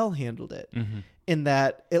in the Shell handled it. Mm-hmm. In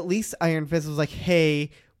that at least Iron Fist was like, hey,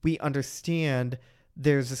 we understand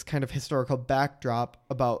there's this kind of historical backdrop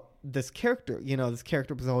about this character. You know, this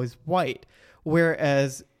character was always white.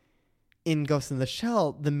 Whereas in Ghost in the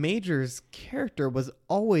Shell, the Major's character was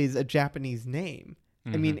always a Japanese name.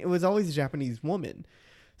 Mm-hmm. I mean, it was always a Japanese woman.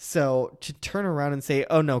 So to turn around and say,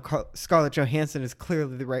 oh no, Scarlett Johansson is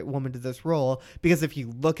clearly the right woman to this role, because if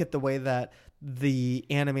you look at the way that the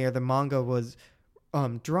anime or the manga was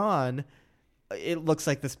drawn, it looks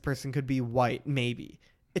like this person could be white, maybe.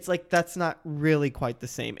 It's like, that's not really quite the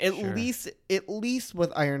same. At least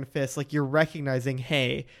with Iron Fist, like, you're recognizing,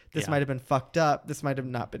 hey, this might have been fucked up. This might have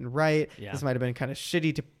not been right. Yeah. This might have been kind of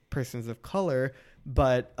shitty to persons of color.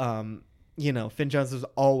 But, you know, Finn Jones was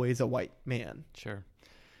always a white man. Sure.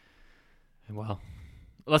 Well,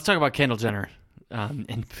 let's talk about Kendall Jenner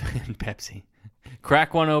and Pepsi.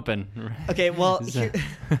 Crack one open. Okay, well,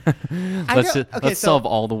 let's solve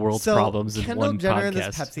all the world's problems in Kendall one Jenner podcast. And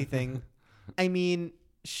this Pepsi thing. I mean,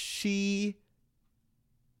 she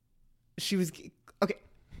was okay.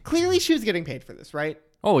 Clearly, she was getting paid for this, right?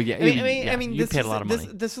 Oh yeah, I mean, you this paid was, a lot of money.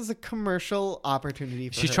 This was a commercial opportunity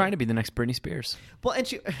for She's her. trying to be the next Britney Spears. Well, and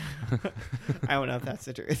she, I don't know if that's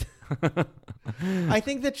the truth. I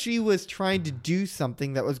think that she was trying to do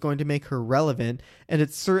something that was going to make her relevant, and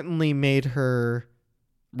it certainly made her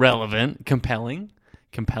relevant, compelling.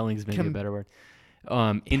 Compelling is maybe a better word.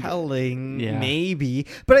 Compelling, maybe.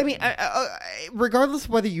 But I mean, regardless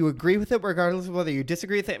of whether you agree with it, regardless of whether you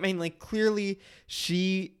disagree with it, I mean, like, clearly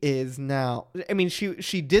she is now. I mean,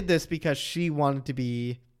 she did this because she wanted to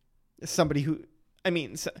be somebody who. I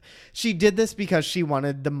mean, she did this because she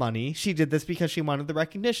wanted the money. She did this because she wanted the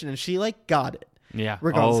recognition, and she like got it. Yeah.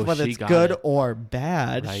 Regardless of whether it's good or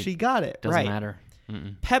bad, she got it. Doesn't matter.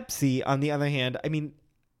 Pepsi, on the other hand, I mean,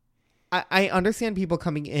 I understand people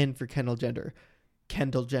coming in for Kendall Jenner.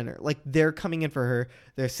 Like, they're coming in for her.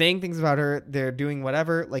 They're saying things about her. They're doing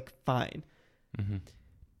whatever. Like, fine. Mm-hmm.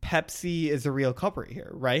 Pepsi is a real culprit here,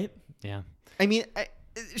 right? Yeah. I mean,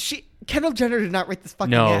 Kendall Jenner did not write this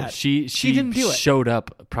fucking ad. No, she didn't do it. Showed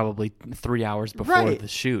up probably 3 hours before the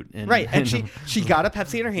shoot. And she got a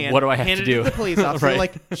Pepsi in her hand. What do I have to do? Handed it to the police officer.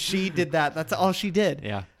 Like, she did that. That's all she did.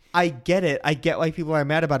 Yeah. I get it. I get why people are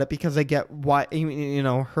mad about it, because I get why, you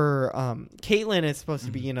know, her Caitlyn is supposed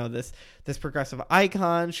to be, you know, this progressive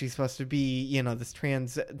icon. She's supposed to be, you know, this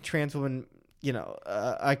trans woman, you know,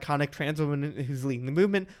 iconic trans woman who's leading the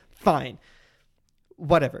movement. Fine,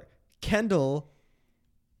 whatever. Kendall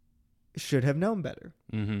should have known better.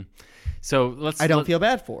 Mm-hmm. So I don't feel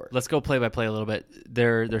bad for her. Let's go play by play a little bit.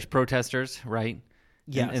 There's protesters, right?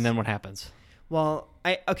 Yes. And then what happens? Well,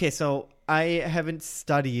 so I haven't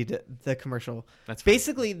studied the commercial. That's fine.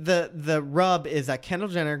 Basically the rub is that Kendall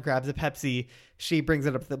Jenner grabs a Pepsi, she brings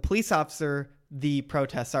it up to the police officer. The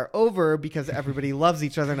protests are over because everybody loves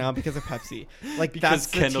each other now because of Pepsi. Like, that's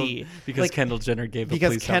the tea. Because like, Kendall Jenner gave the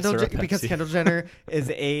police officer a Pepsi. Because Kendall Jenner is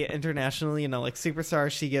a international, you know, like, superstar.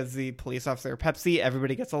 She gives the police officer a Pepsi.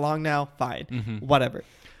 Everybody gets along now. Fine. Mm-hmm. Whatever.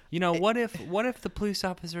 You know, what if the police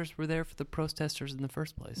officers were there for the protesters in the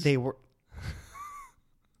first place? They were.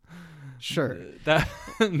 Sure.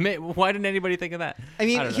 Why didn't anybody think of that? I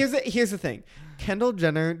mean, here's the thing. Kendall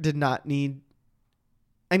Jenner did not need.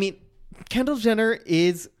 I mean, Kendall Jenner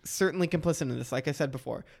is certainly complicit in this, like I said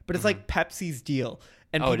before. But it's like Pepsi's deal.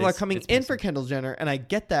 And people are coming in for Kendall Jenner, and I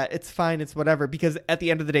get that. It's fine. It's whatever. Because at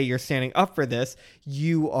the end of the day, you're standing up for this.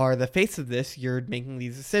 You are the face of this. You're making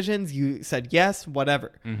these decisions. You said yes,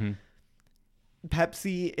 whatever. Mm-hmm.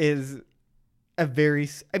 Pepsi is a very...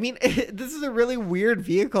 I mean, this is a really weird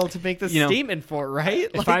vehicle to make this statement for, right?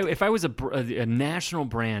 If I was a national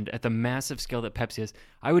brand at the massive scale that Pepsi is,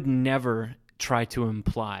 I would never try to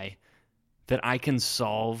imply that I can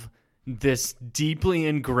solve this deeply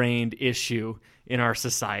ingrained issue in our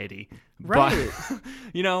society. Right. But,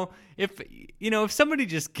 if somebody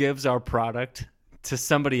just gives our product to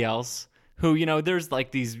somebody else who, you know, there's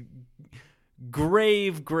like these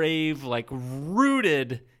grave, like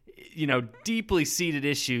rooted, you know, deeply seated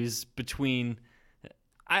issues between,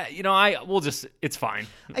 it's fine.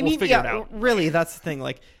 We'll figure it out. Really, that's the thing.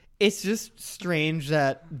 Like, it's just strange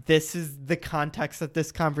that this is the context that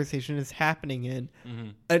this conversation is happening in. Mm-hmm.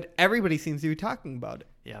 And everybody seems to be talking about it.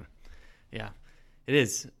 Yeah, it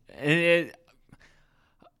is.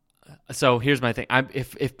 So here's my thing.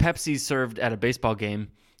 If Pepsi's served at a baseball game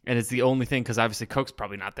and it's the only thing, because obviously Coke's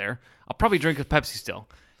probably not there, I'll probably drink a Pepsi still.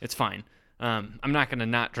 It's fine. I'm not going to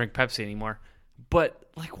not drink Pepsi anymore.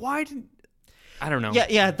 But, like, why didn't... I don't know.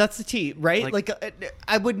 Yeah, that's the tea, right? Like-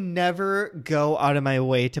 I would never go out of my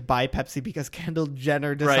way to buy Pepsi because Kendall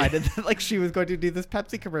Jenner decided that like she was going to do this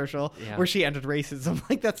Pepsi commercial where she ended racism.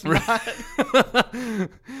 Like that's not.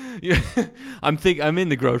 Yeah. I'm in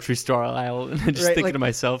the grocery store aisle and I'm just thinking like, to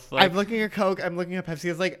myself, like, I'm looking at Coke, I'm looking at Pepsi.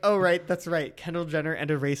 It's like, oh right, that's right. Kendall Jenner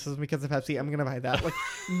ended racism because of Pepsi. I'm gonna buy that. Like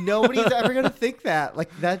nobody's ever gonna think that. Like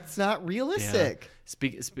that's not realistic.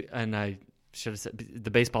 And I should have said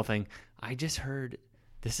the baseball thing. I just heard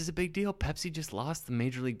this is a big deal. Pepsi just lost the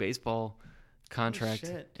Major League Baseball contract,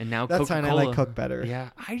 and now that's Coca-Cola. fine. I like Coke better. Yeah,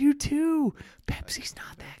 I do too. Pepsi's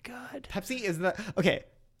not that good. Pepsi is not okay.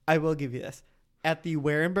 I will give you this. At the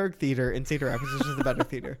Warenberg Theater in Cedar Rapids, which is the better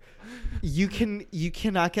theater, you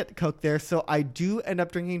cannot get Coke there. So I do end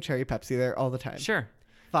up drinking cherry Pepsi there all the time. Sure,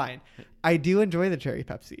 fine. I do enjoy the cherry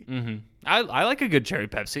Pepsi. Mm-hmm. I like a good cherry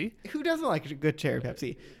Pepsi. Who doesn't like a good cherry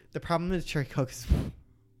Pepsi? The problem is cherry Coke is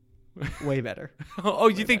way better. Oh,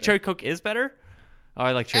 you think cherry Coke is better? Oh,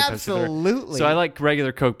 I like cherry Pepsi better. Absolutely. So I like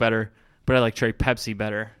regular Coke better, but I like cherry Pepsi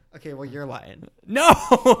better. Okay, well, you're lying. No,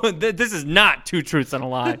 this is not two truths and a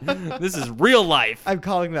lie. This is real life. I'm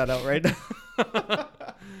calling that out right now.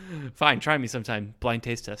 Fine, try me sometime. Blind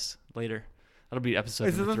taste test later. That'll be episode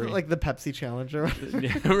Is number this 3. like the Pepsi challenge or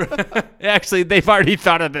Actually, they've already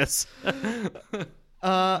thought of this.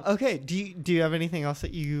 Okay. Do you have anything else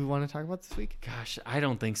that you want to talk about this week? Gosh, I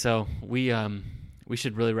don't think so. We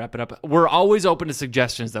should really wrap it up. We're always open to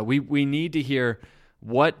suggestions, though. We need to hear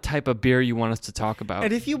what type of beer you want us to talk about.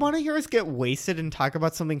 And if you want to hear us get wasted and talk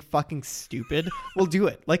about something fucking stupid, we'll do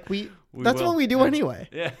it. Like that's will. what we do anyway.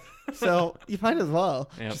 Yeah. So you might as well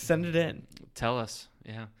Yep. just send it in. Tell us.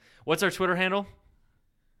 Yeah. What's our Twitter handle?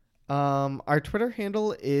 Our Twitter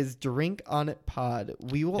handle is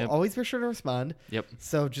DrinkOnItPod. We will always be sure to respond. Yep.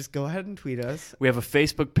 So just go ahead and tweet us. We have a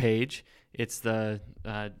Facebook page. It's the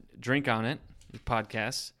Drink On It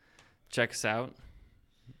podcast. Check us out.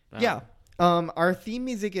 Yeah. Our theme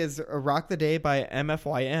music is Rock the Day by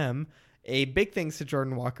MFYM. A big thanks to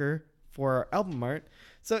Jordan Walker for our album art.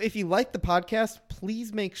 So if you like the podcast,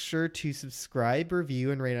 please make sure to subscribe,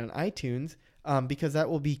 review, and rate on iTunes because that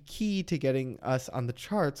will be key to getting us on the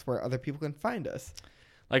charts where other people can find us.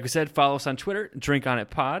 Like we said, follow us on Twitter, Drink On It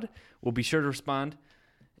Pod. We'll be sure to respond.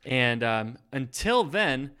 And until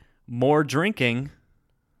then, more drinking.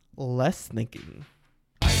 Less thinking.